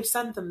why they've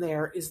sent them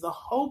there is the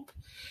hope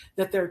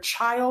that their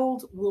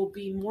child will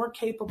be more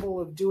capable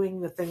of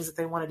doing the things that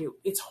they want to do.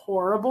 It's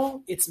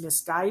horrible. It's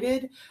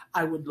misguided.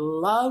 I would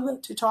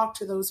love to talk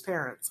to those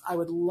parents. I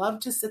would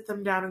love to sit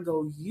them down and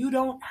go, you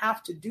don't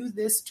have to do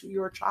this to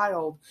your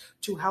child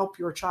to help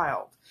your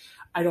child.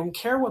 I don't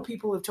care what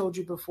people have told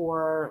you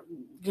before.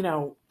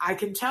 I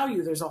can tell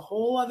you there's a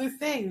whole other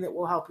thing that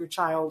will help your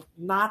child,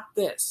 not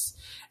this.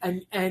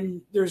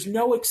 And there's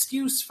no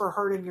excuse for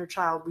hurting your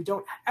child. We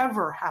don't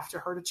ever have to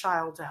hurt a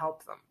child to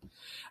help them.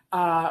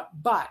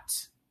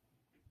 But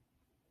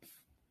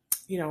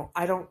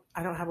I don't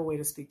have a way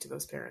to speak to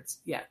those parents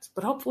yet,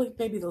 but hopefully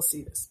maybe they'll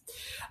see this.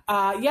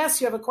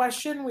 Yes, you have a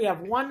question. We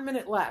have 1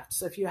 minute left.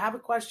 So if you have a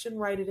question,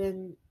 write it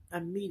in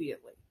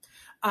immediately.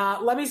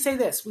 Let me say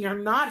this. We are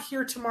not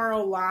here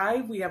tomorrow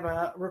live. We have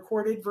a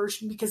recorded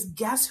version, because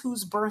guess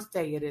whose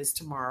birthday it is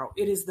tomorrow?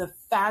 It is the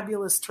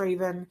fabulous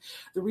Traven.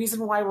 The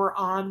reason why we're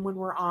on when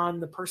we're on,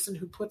 the person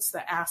who puts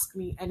the Ask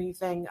Me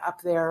Anything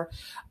up there,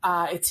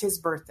 it's his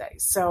birthday.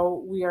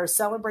 So we are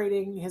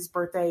celebrating his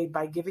birthday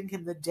by giving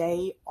him the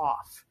day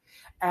off.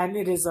 And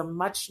it is a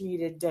much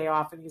needed day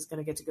off, and he's going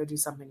to get to go do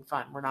something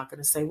fun. We're not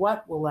going to say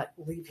what. We'll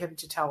leave him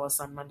to tell us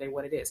on Monday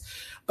what it is.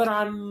 But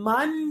on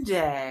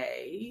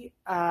Monday,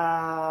 okay,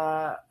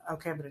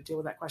 I'm going to deal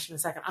with that question in a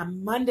second.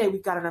 On Monday,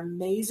 we've got an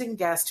amazing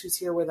guest who's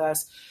here with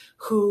us,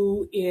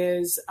 who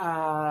is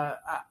an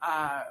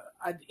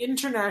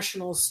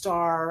international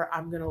star.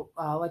 I'm going to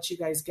let you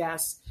guys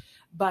guess.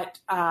 But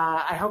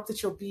I hope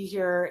that you'll be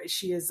here.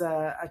 She is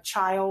a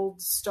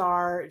child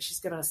star. She's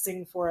going to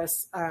sing for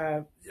us,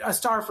 a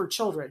star for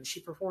children.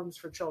 She performs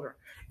for children,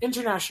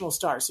 international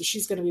star. So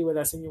she's going to be with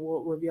us, and you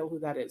will reveal who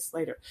that is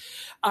later.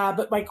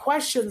 But my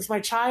questions, my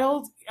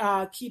child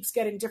keeps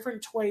getting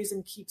different toys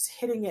and keeps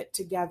hitting it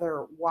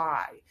together.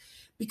 Why?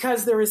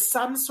 Because there is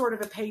some sort of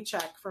a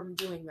paycheck from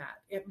doing that.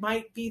 It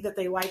might be that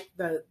they like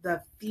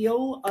the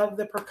feel of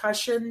the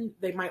percussion.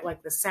 They might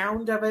like the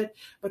sound of it,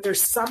 but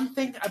there's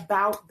something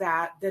about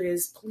that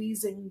is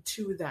pleasing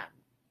to them.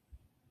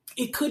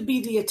 It could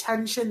be the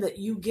attention that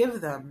you give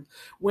them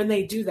when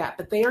they do that,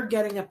 but they are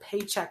getting a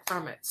paycheck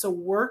from it. So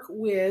work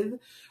with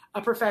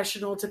a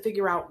professional to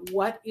figure out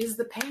what is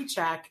the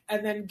paycheck,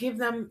 and then give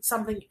them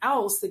something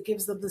else that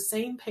gives them the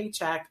same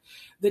paycheck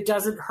that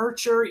doesn't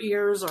hurt your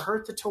ears or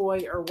hurt the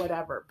toy or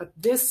whatever. But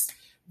this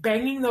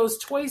banging those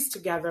toys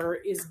together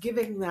is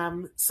giving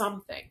them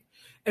something.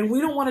 And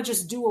we don't want to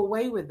just do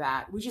away with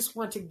that. We just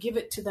want to give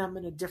it to them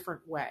in a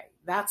different way.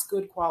 That's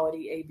good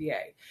quality ABA.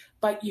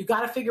 But you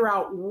got to figure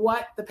out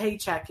what the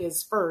paycheck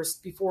is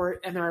first before,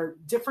 and there are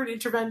different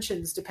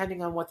interventions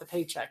depending on what the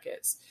paycheck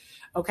is.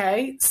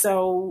 Okay?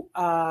 So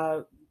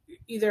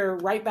either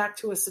write back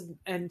to us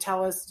and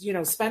tell us,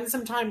 spend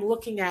some time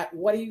looking at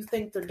what do you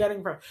think they're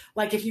getting from.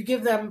 Like if you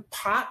give them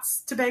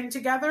pots to bang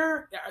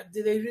together,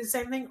 do they do the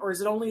same thing? Or is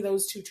it only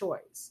those two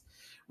toys?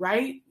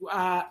 Right?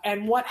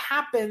 And what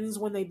happens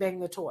when they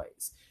bang the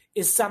toys?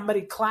 Is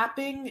somebody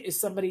clapping?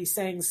 Is somebody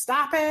saying,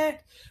 stop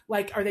it?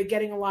 Like, are they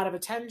getting a lot of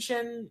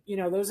attention?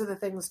 Those are the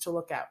things to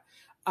look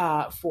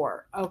out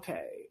for.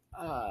 Okay.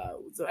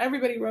 So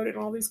everybody wrote in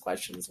all these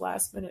questions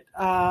last minute.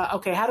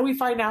 Okay. How do we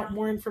find out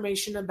more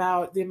information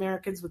about the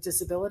Americans with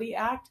Disability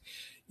Act?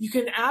 You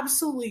can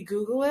absolutely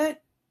Google it.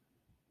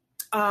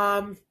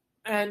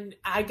 And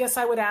I guess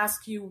I would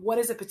ask you, what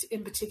is it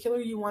in particular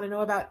you want to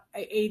know about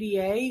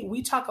ADA?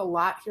 We talk a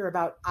lot here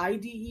about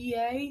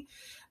IDEA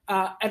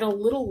and a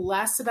little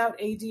less about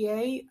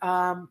ADA,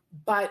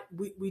 but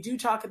we do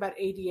talk about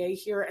ADA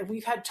here. And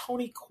we've had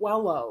Tony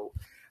Coelho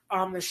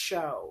on the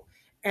show.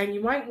 And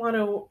you might want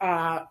to,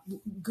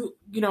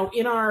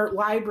 in our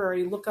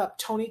library, look up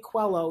Tony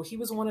Coelho. He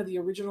was one of the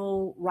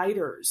original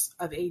writers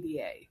of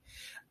ADA.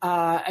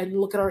 And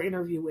look at our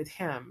interview with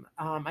him.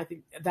 I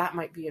think that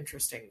might be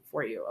interesting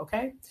for you,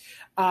 okay?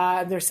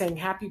 They're saying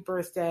happy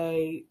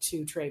birthday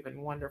to Traven.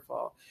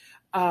 Wonderful.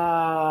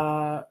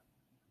 I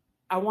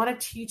want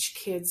to teach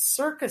kids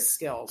circus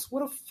skills.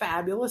 What a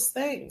fabulous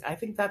thing. I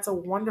think that's a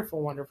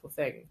wonderful, wonderful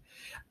thing.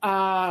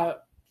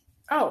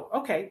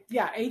 Okay.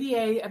 Yeah,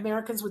 ADA,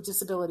 Americans with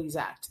Disabilities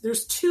Act.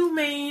 There's two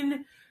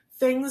main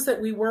things that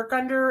we work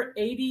under,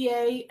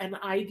 ADA and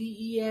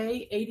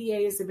IDEA.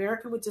 ADA is the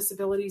American with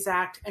Disabilities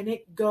Act, and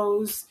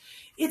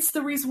it's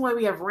the reason why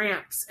we have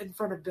ramps in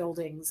front of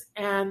buildings.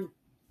 And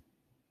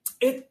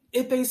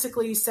it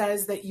basically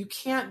says that you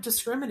can't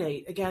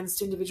discriminate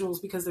against individuals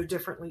because they're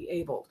differently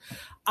abled.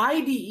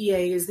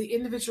 IDEA is the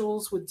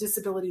Individuals with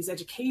Disabilities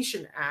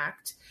Education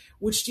Act,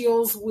 which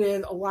deals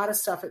with a lot of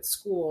stuff at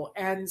school.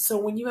 And so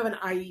when you have an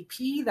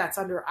IEP, that's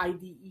under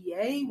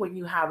IDEA. When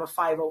you have a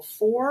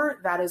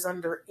 504, that is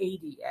under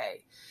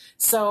ADA.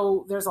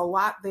 So there's a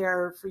lot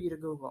there for you to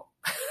Google.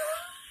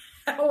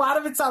 A lot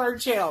of it's on our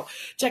channel.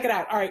 Check it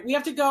out. All right, we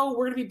have to go.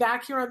 We're going to be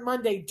back here on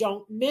Monday.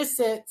 Don't miss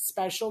it.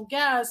 Special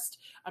guest.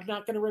 I'm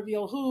not going to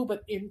reveal who,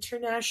 but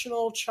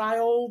international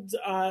child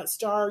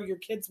star. Your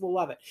kids will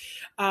love it.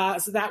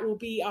 So that will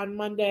be on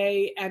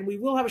Monday. And we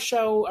will have a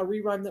show, a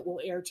rerun that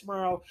will air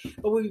tomorrow.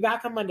 But we'll be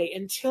back on Monday.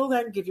 Until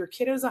then, give your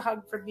kiddos a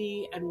hug from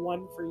me and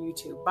one for you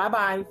too.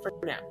 Bye-bye for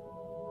now.